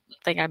 I don't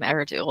think I'm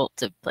ever too old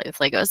to play with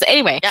Legos.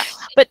 Anyway,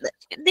 but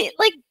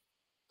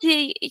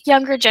the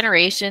younger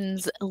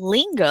generation's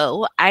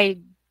lingo, I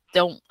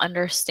don't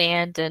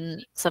understand,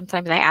 and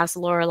sometimes I ask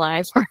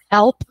Lorelai for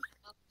help.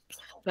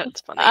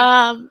 That's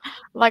funny.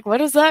 Like, what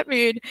does that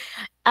mean?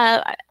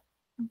 But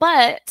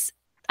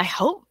I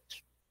hope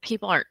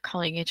people aren't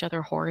calling each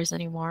other whores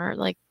anymore,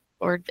 like,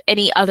 or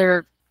any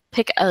other,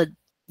 pick a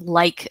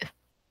like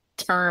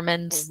term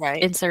and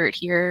insert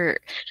here.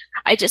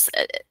 I just,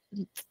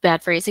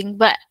 bad phrasing,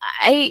 but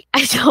I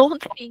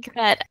don't think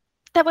that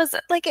was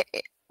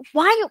like,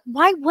 why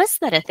was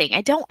that a thing?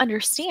 I don't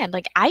understand.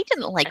 Like, I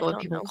didn't like when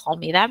people called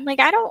me that. I'm like,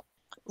 I don't.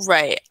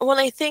 Right. Well,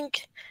 I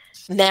think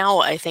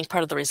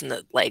part of the reason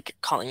that like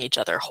calling each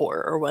other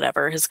whore or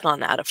whatever has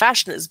gone out of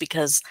fashion is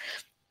because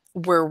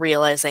we're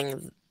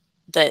realizing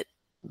that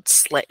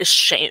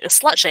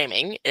slut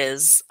shaming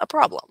is a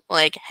problem.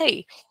 Like,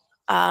 hey,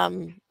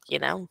 you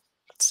know,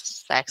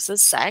 sex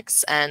is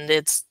sex, and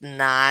it's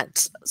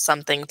not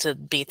something to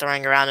be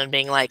throwing around and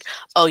being like,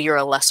 oh, you're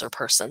a lesser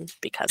person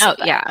because of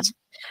that. Yeah.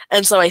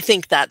 And so I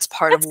think that's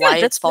part of why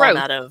it's fallen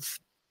out of.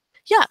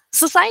 Yeah,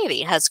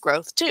 society has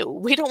growth too.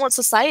 We don't want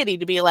society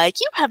to be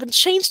like, you haven't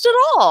changed at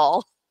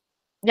all.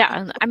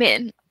 Yeah, I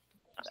mean,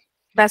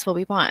 that's what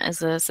we want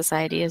as a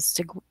society, is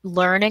to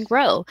learn and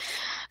grow.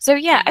 So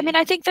yeah, I mean,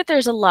 I think that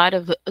there's a lot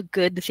of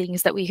good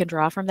things that we can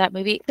draw from that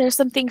movie. There's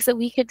some things that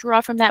we could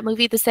draw from that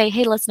movie to say,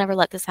 hey, let's never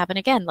let this happen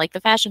again, like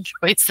the fashion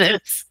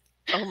choices.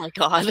 Oh my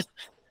God.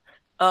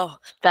 Oh,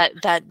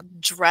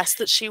 that dress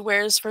that she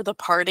wears for the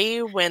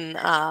party when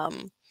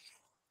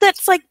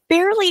that's like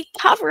barely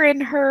covering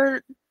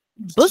her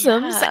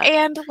bosoms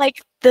and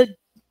like the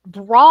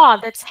bra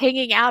that's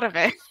hanging out of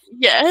it.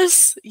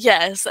 Yes,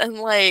 and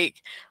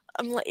like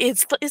I'm like,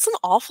 it's an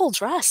awful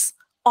dress.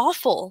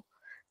 Awful.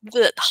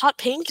 The hot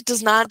pink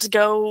does not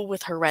go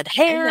with her red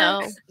hair.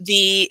 No.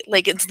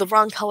 It's the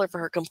wrong color for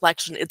her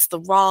complexion. It's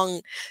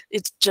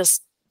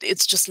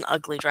just an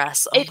ugly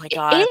dress. Oh my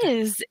God.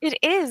 It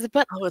is,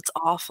 but oh, it's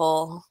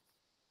awful.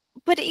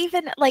 But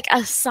even like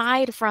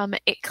aside from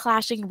it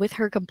clashing with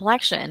her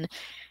complexion,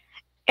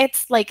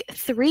 it's like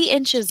 3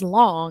 inches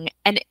long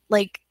and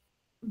like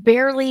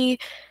barely,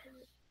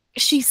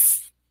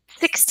 she's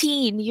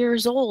 16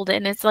 years old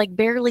and it's like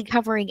barely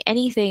covering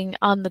anything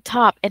on the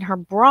top, and her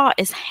bra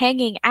is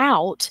hanging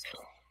out.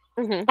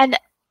 And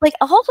like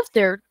all of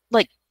their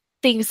like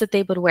things that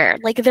they would wear,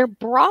 like their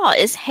bra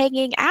is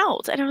hanging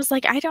out, and I was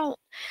like,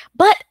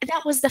 but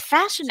that was the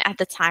fashion at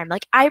the time.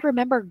 Like, I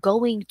remember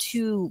going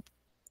to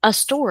a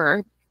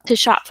store to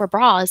shop for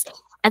bras,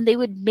 and they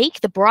would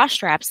make the bra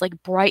straps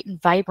like bright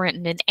and vibrant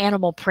and an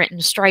animal print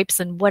and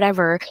stripes and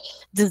whatever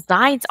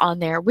designs on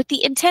there, with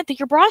the intent that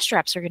your bra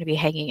straps are going to be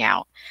hanging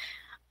out.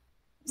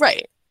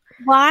 Right.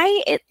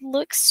 Why it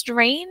looks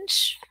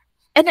strange?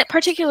 And in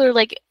particular,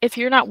 like, if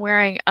you're not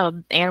wearing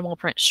an animal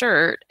print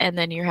shirt and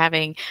then you're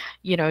having,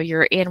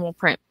 your animal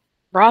print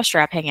bra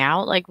strap hang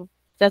out, like,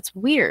 that's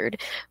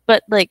weird.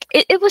 But like,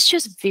 it was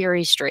just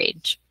very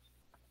strange.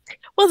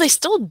 Well, they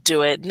still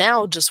do it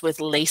now, just with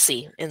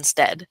lacy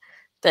instead.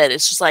 That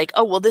it's just like,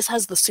 oh, well, this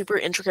has the super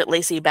intricate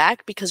lacy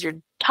back because your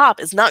top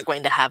is not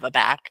going to have a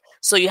back,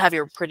 so you have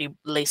your pretty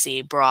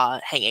lacy bra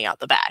hanging out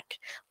the back.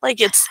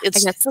 Like, it's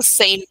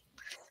the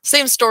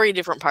same story,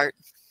 different part.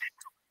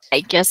 I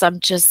guess I'm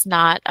just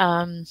not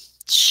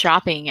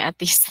shopping at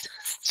these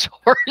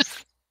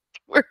stores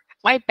where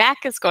my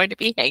back is going to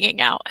be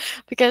hanging out,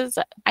 because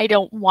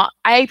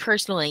I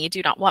personally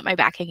do not want my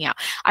back hanging out.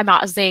 I'm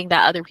not saying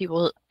that other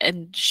people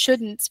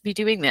shouldn't be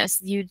doing this.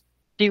 You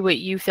do what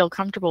you feel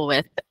comfortable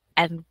with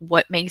and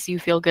what makes you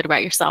feel good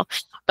about yourself.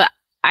 But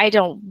I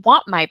don't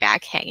want my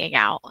back hanging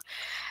out.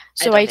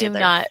 So I do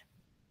not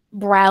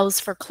browse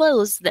for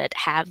clothes that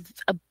have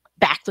a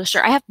backless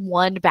shirt. I have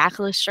one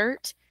backless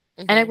shirt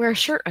and I wear a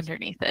shirt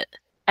underneath it.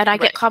 And I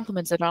get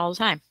compliments on it all the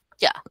time.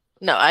 Yeah.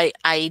 No,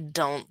 I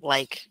don't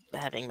like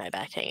having my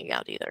back hanging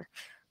out either.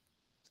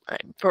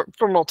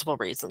 For multiple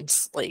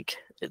reasons. Like,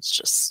 it's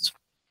just...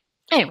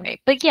 Anyway,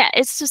 but yeah,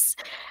 it's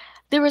just...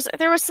 There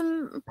was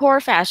some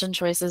poor fashion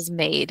choices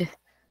made.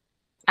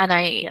 And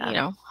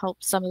I, hope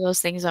some of those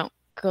things don't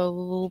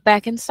go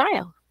back in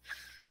style.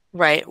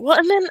 Right. Well,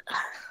 and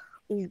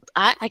then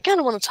I kind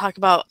of want to talk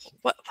about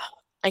what...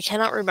 I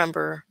cannot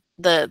remember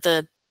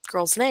the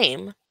girl's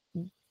name.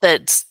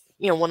 That's,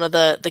 one of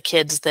the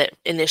kids that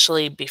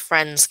initially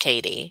befriends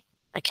Katie.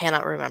 I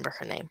cannot remember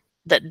her name.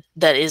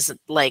 That is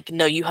like,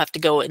 no, you have to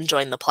go and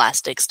join the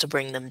plastics to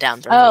bring them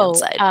down from the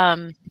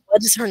inside.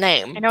 What is her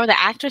name? I know the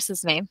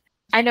actress's name.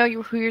 I know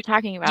who you're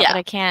talking about, but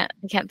I can't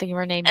think of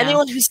her name now.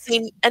 Anyone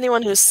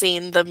who's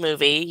seen the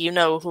movie, you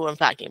know who I'm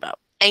talking about.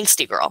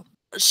 Angsty girl.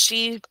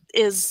 She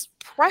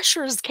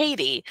pressures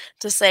Katie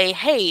to say,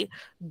 hey,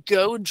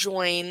 go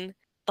join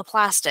the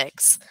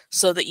plastics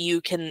so that you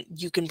can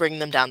bring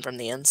them down from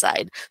the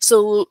inside.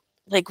 So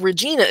like,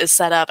 Regina is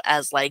set up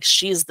as like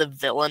she's the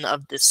villain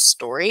of this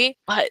story,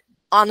 but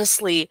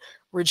honestly,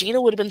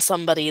 Regina would have been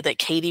somebody that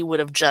Katie would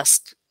have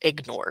just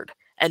ignored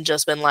and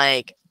just been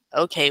like,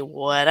 okay,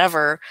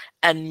 whatever,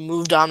 and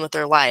moved on with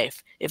their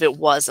life if it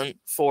wasn't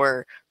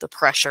for the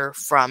pressure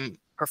from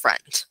her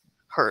friend,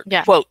 her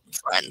quote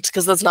friend,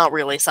 because that's not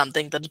really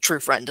something that a true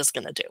friend is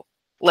going to do.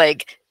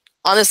 Like,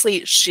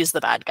 honestly, she's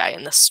the bad guy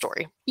in this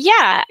story.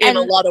 Yeah. In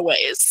a lot of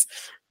ways.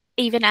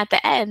 Even at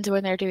the end,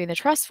 when they're doing the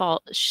trust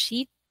fall,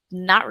 she's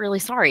not really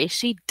sorry.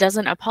 She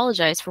doesn't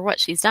apologize for what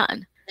she's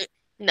done.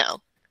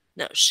 No.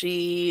 No,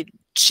 she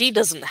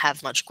doesn't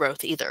have much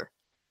growth either.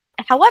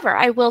 However,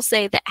 I will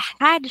say that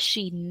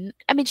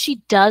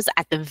she does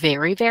at the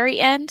very, very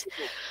end,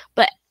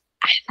 but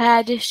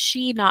had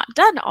she not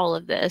done all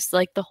of this,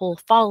 like the whole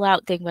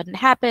Fallout thing wouldn't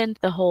happen,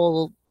 the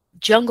whole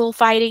jungle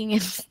fighting in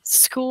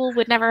school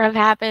would never have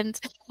happened.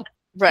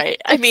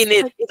 Right. I mean,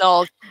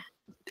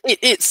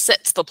 it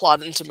sets the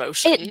plot into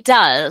motion. It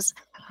does,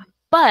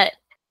 but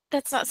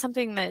that's not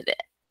something that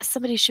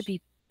somebody should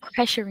be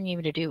pressuring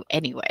you to do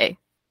anyway.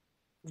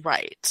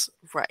 Right.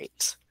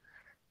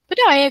 But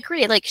no, I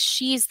agree. Like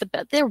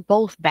they're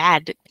both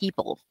bad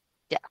people.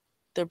 Yeah,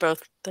 they're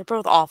both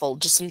awful,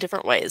 just in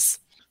different ways.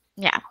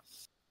 Yeah,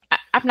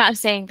 I'm not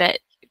saying that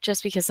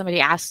just because somebody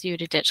asks you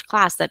to ditch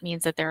class, that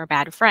means that they're a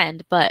bad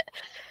friend. But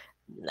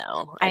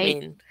no, I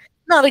mean,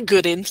 not a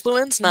good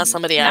influence, not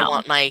somebody I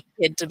want my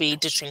kid to be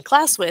ditching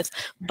class with.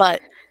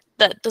 But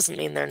that doesn't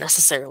mean they're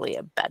necessarily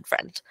a bad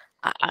friend.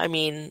 I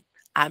mean,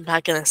 I'm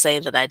not going to say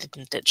that I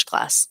didn't ditch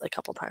class a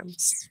couple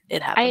times.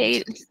 It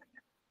happened.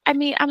 I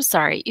mean, I'm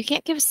sorry. You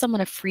can't give someone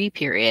a free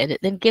period,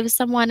 then give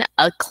someone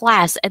a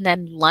class and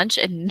then lunch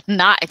and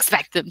not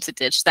expect them to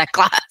ditch that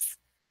class.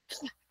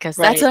 Because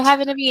that's what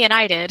happened to me, and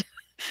I did.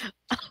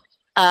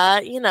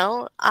 I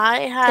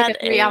had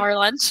a 3-hour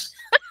lunch.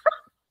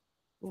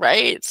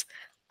 Right.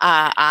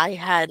 I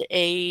had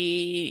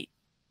you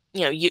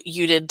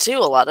did too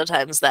a lot of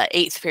times, that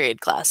 8th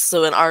period class.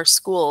 So in our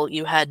school,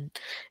 you had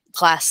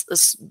class,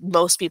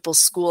 most people's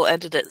school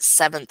ended at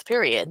 7th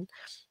period,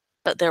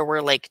 but there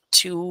were like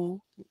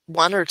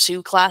 1 or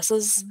 2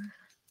 classes,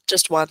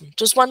 just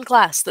one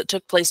class that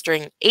took place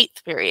during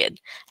 8th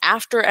period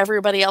after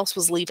everybody else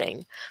was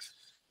leaving.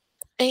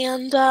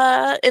 And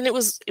it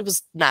was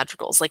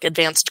madrigals, like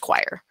advanced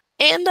choir.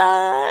 And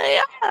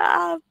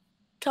a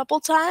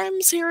couple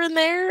times here and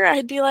there,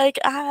 I'd be like,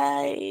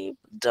 I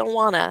don't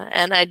wanna,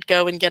 and I'd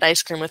go and get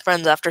ice cream with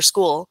friends after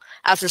school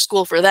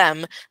for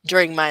them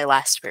during my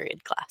last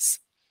period class.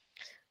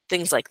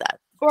 Things like that.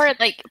 Or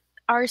like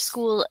our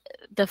school,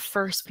 the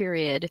first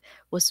period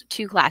was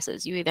 2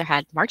 classes. You either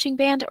had marching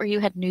band or you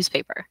had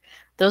newspaper.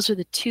 Those were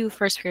the 2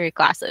 first period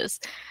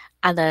classes.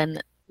 And then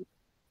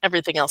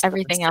everything else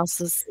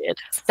was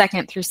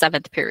 2nd through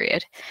 7th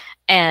period.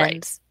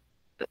 And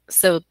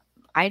so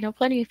I know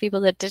plenty of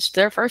people that ditched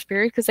their first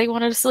period because they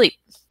wanted to sleep.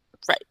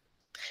 Right.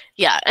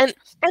 Yeah, and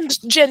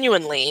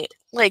genuinely,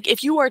 like,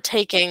 if you are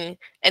taking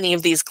any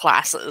of these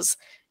classes,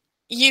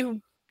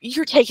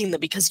 you're taking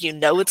them because you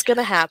know it's going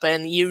to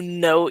happen. You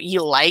know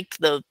you like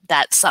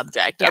that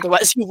subject. Yeah.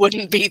 Otherwise, you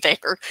wouldn't be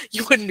there.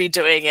 You wouldn't be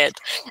doing it.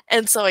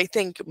 And so I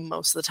think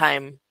most of the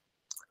time,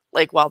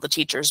 like, while the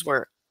teachers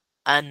were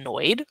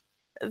annoyed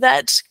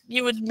that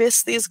you would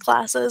miss these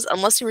classes,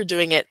 unless you were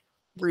doing it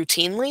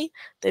routinely,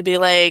 they'd be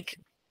like,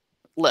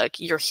 look,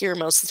 you're here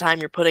most of the time.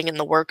 You're putting in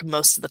the work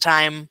most of the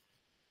time.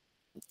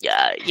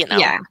 Yeah,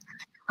 Yeah.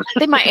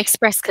 They might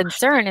express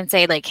concern and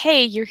say, like,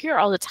 hey, you're here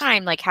all the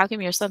time. Like, how come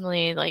you're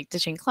suddenly, like,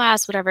 ditching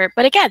class, whatever?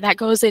 But again, that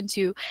goes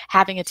into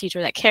having a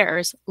teacher that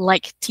cares,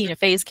 like Tina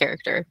Fey's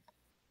character.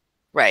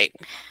 Right.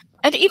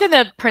 And even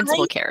the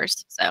principal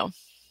cares, so.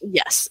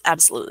 Yes,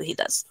 absolutely, he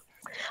does.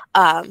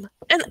 And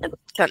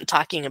kind of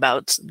talking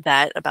about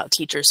that, about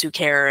teachers who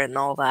care and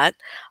all that,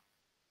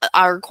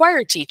 our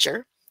choir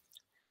teacher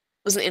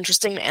was an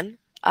interesting man.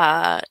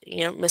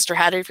 Mr.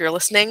 Hatter, if you're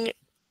listening,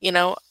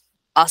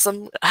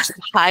 awesome.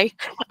 Hi.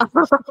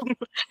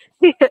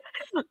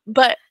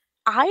 But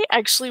I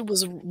actually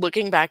was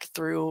looking back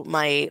through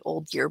my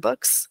old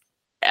yearbooks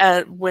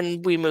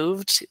when we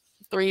moved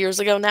 3 years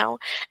ago now,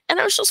 and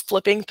I was just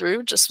flipping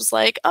through, just was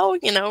like,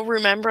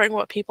 remembering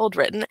what people had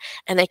written,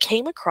 and I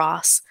came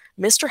across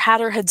Mr.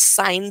 Hatter had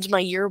signed my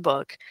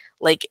yearbook,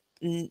 like,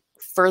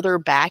 further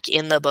back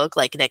in the book,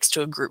 like next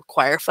to a group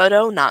choir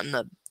photo, not in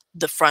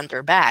the front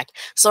or back.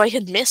 So I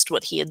had missed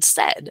what he had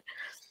said.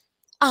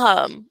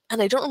 And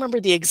I don't remember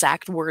the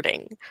exact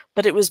wording,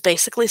 but it was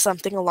basically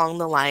something along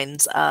the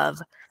lines of,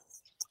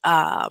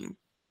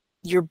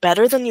 you're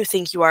better than you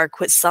think you are,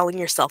 quit selling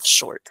yourself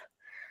short.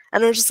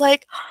 And I was just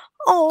like,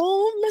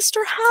 oh,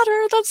 Mr.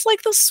 Hatter, that's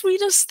like the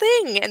sweetest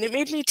thing. And it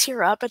made me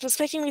tear up, and it's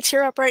making me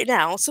tear up right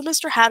now. So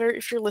Mr. Hatter,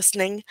 if you're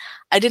listening,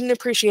 I didn't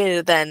appreciate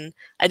it then.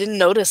 I didn't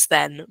notice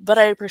then, but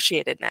I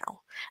appreciate it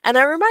now. And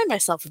I remind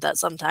myself of that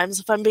sometimes.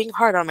 If I'm being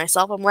hard on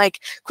myself, I'm like,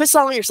 quit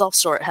selling yourself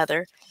short,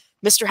 Heather.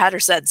 Mr. Hatter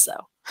said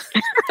so.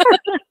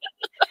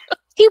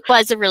 He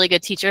was a really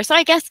good teacher. So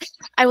I guess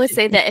I would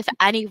say that if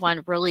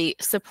anyone really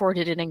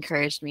supported and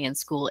encouraged me in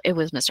school, it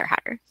was Mr.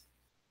 Hatter.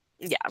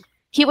 Yeah.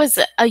 He was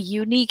a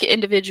unique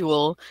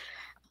individual,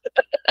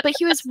 but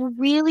he was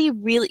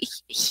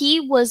he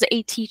was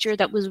a teacher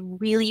that was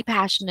really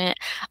passionate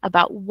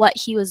about what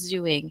he was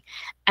doing.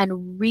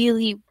 And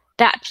really,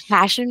 that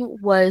passion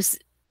was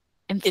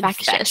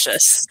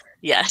infectious.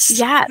 Yes.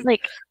 Yeah.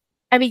 Like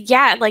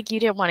you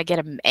didn't want to get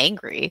him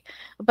angry,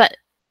 but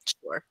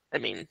sure. I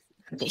mean,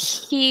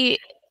 he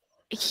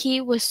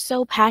was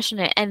so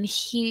passionate, and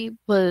he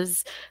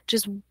was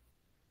just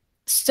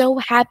so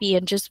happy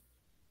and just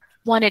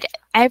wanted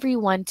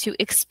everyone to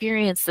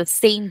experience the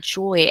same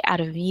joy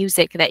out of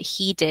music that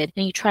he did,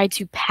 and he tried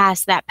to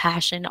pass that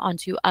passion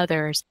onto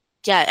others.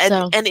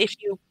 Yeah, and if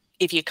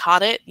you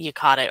caught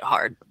it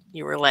hard.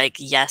 You were like,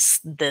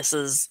 yes, this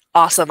is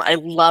awesome. I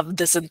love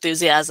this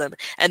enthusiasm.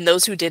 And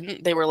those who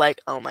didn't, they were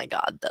like, oh my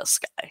God, this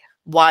guy.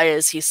 Why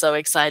is he so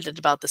excited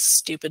about this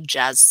stupid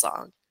jazz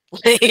song?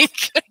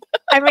 Like,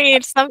 to an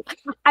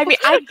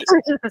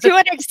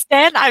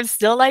extent, I'm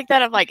still like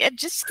that. I'm like,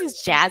 just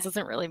because jazz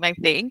isn't really my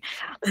thing.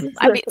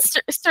 I mean,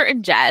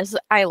 certain jazz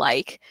I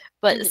like,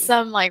 but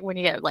some, like, when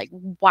you get like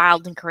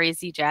wild and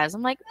crazy jazz,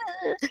 I'm like,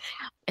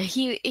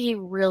 he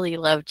really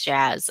loved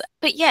jazz.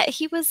 But yeah,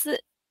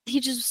 he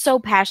just so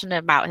passionate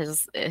about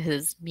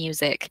his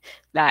music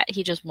that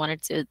he just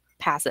wanted to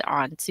pass it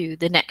on to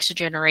the next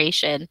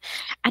generation.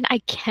 And I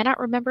cannot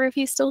remember if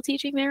he's still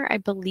teaching there. I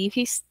believe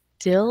he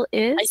still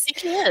is. I think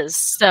he is.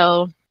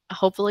 So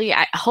hopefully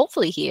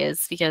he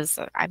is, because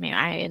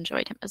I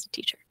enjoyed him as a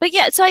teacher. But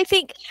yeah, so I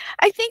think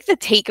the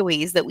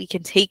takeaways that we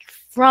can take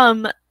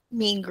from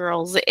Mean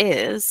Girls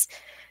is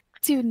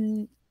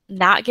to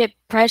not get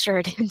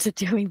pressured into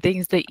doing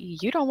things that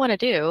you don't want to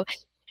do.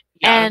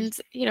 Yeah. And,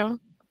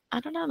 I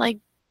don't know, like,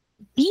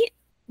 be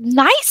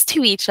nice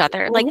to each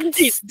other. Like,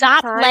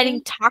 stop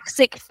letting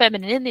toxic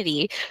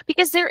femininity,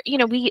 because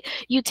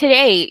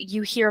today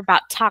you hear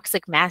about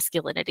toxic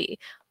masculinity.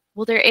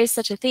 Well, there is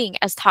such a thing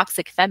as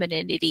toxic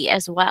femininity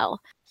as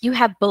well. You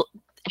have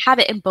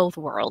it in both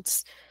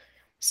worlds.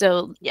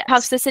 So yes.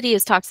 Toxicity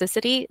is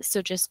toxicity.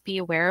 So just be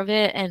aware of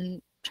it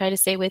and try to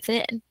stay with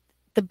it. And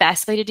the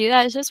best way to do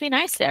that is just be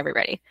nice to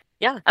everybody.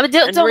 Yeah. I mean,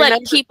 don't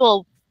let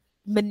people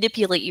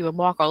manipulate you and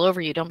walk all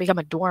over you. Don't become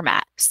a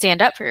doormat.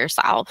 Stand up for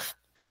yourself.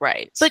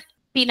 Right. But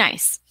be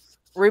nice.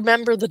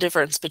 Remember the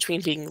difference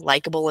between being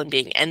likable and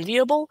being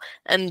enviable,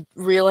 and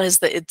realize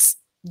that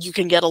you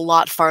can get a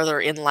lot farther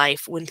in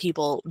life when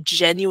people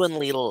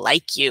genuinely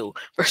like you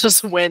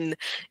versus when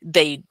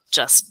they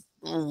just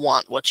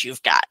want what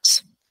you've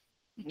got.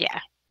 Yeah.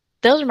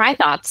 Those are my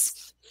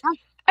thoughts.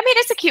 I mean,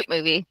 it's a cute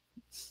movie.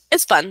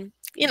 It's fun,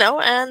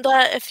 and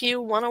if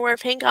you want to wear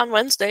pink on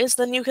Wednesdays,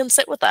 then you can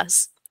sit with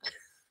us.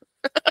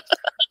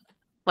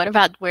 What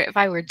about if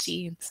I wear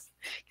jeans?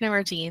 Can I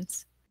wear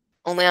jeans?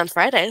 Only on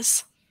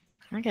Fridays.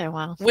 Okay,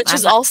 well. Which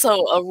is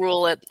also a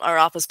rule at our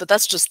office, but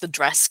that's just the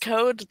dress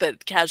code,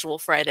 that casual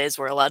Fridays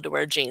we're allowed to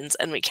wear jeans,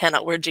 and we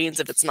cannot wear jeans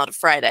if it's not a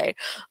Friday.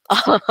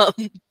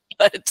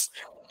 But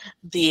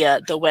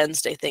the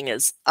Wednesday thing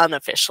is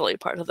unofficially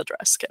part of the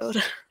dress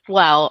code.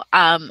 Well,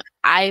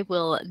 I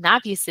will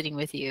not be sitting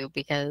with you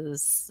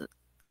because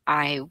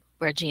I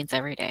wear jeans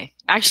every day.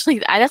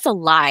 Actually, that's a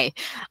lie.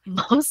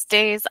 Most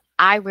days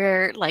I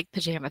wear like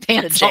pajama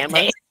pants.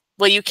 Pajamas.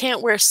 Well, you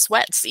can't wear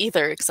sweats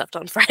either, except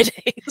on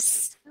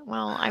Fridays.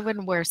 Well, I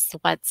wouldn't wear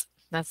sweats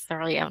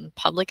necessarily out in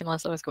public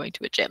unless I was going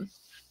to a gym.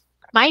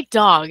 My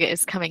dog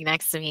is coming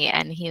next to me,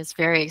 and he is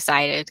very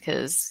excited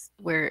because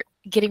we're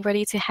getting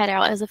ready to head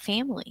out as a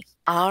family.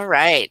 All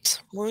right.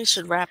 Well, we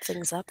should wrap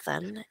things up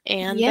then.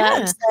 And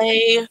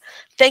say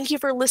thank you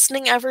for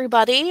listening,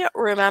 everybody.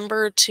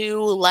 Remember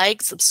to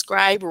like,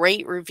 subscribe,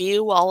 rate,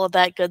 review, all of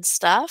that good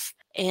stuff.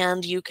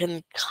 And you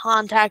can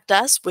contact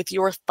us with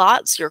your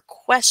thoughts, your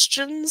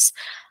questions,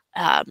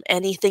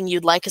 anything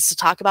you'd like us to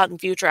talk about in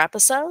future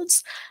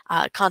episodes.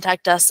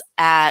 Contact us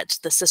at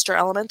the Sister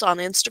Element on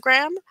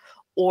Instagram,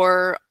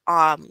 or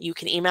you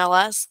can email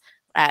us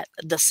at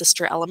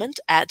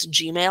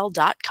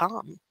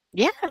thesisterelement@gmail.com.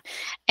 Yeah.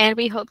 And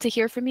we hope to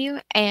hear from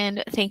you.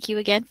 And thank you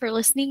again for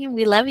listening. And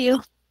we love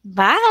you.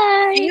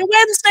 Bye. See you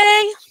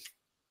Wednesday.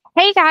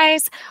 Hey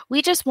guys,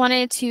 we just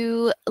wanted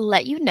to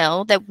let you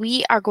know that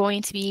we are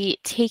going to be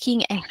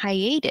taking a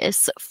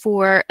hiatus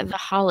for the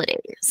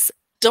holidays.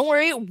 Don't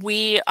worry,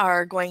 we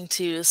are going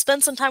to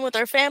spend some time with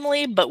our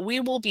family, but we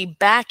will be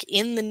back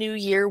in the new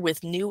year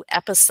with new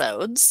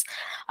episodes.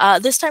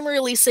 This time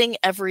releasing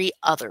every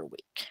other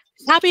week.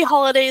 Happy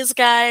holidays,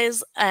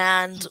 guys,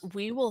 and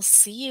we will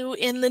see you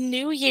in the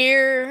new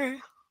year.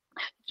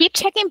 Keep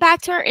checking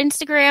back to our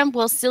Instagram.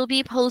 We'll still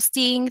be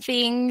posting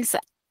things.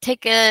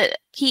 Take a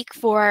peek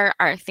for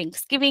our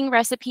Thanksgiving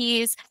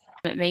recipes.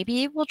 But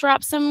maybe we'll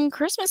drop some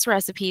Christmas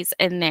recipes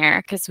in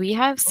there because we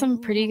have some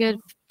pretty good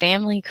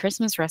family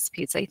Christmas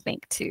recipes, I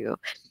think, too.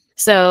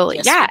 So,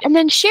 yes, and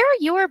then share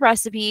your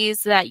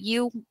recipes that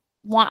you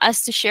want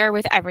us to share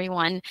with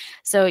everyone.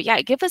 So,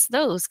 yeah, give us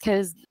those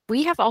because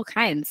we have all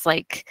kinds.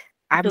 Like,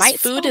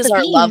 food is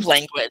our love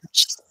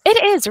language.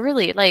 It is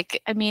really.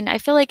 Like, I mean, I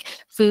feel like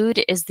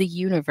food is the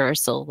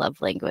universal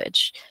love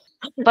language.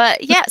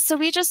 But yeah, so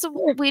we just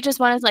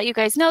wanted to let you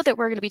guys know that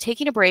we're going to be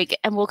taking a break,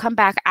 and we'll come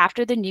back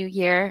after the new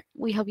year.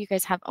 We hope you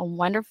guys have a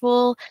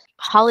wonderful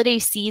holiday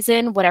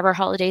season, whatever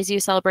holidays you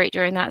celebrate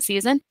during that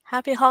season.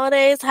 Happy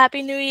holidays,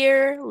 happy new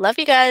year. Love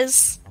you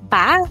guys.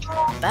 Bye.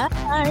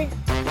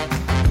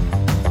 Bye.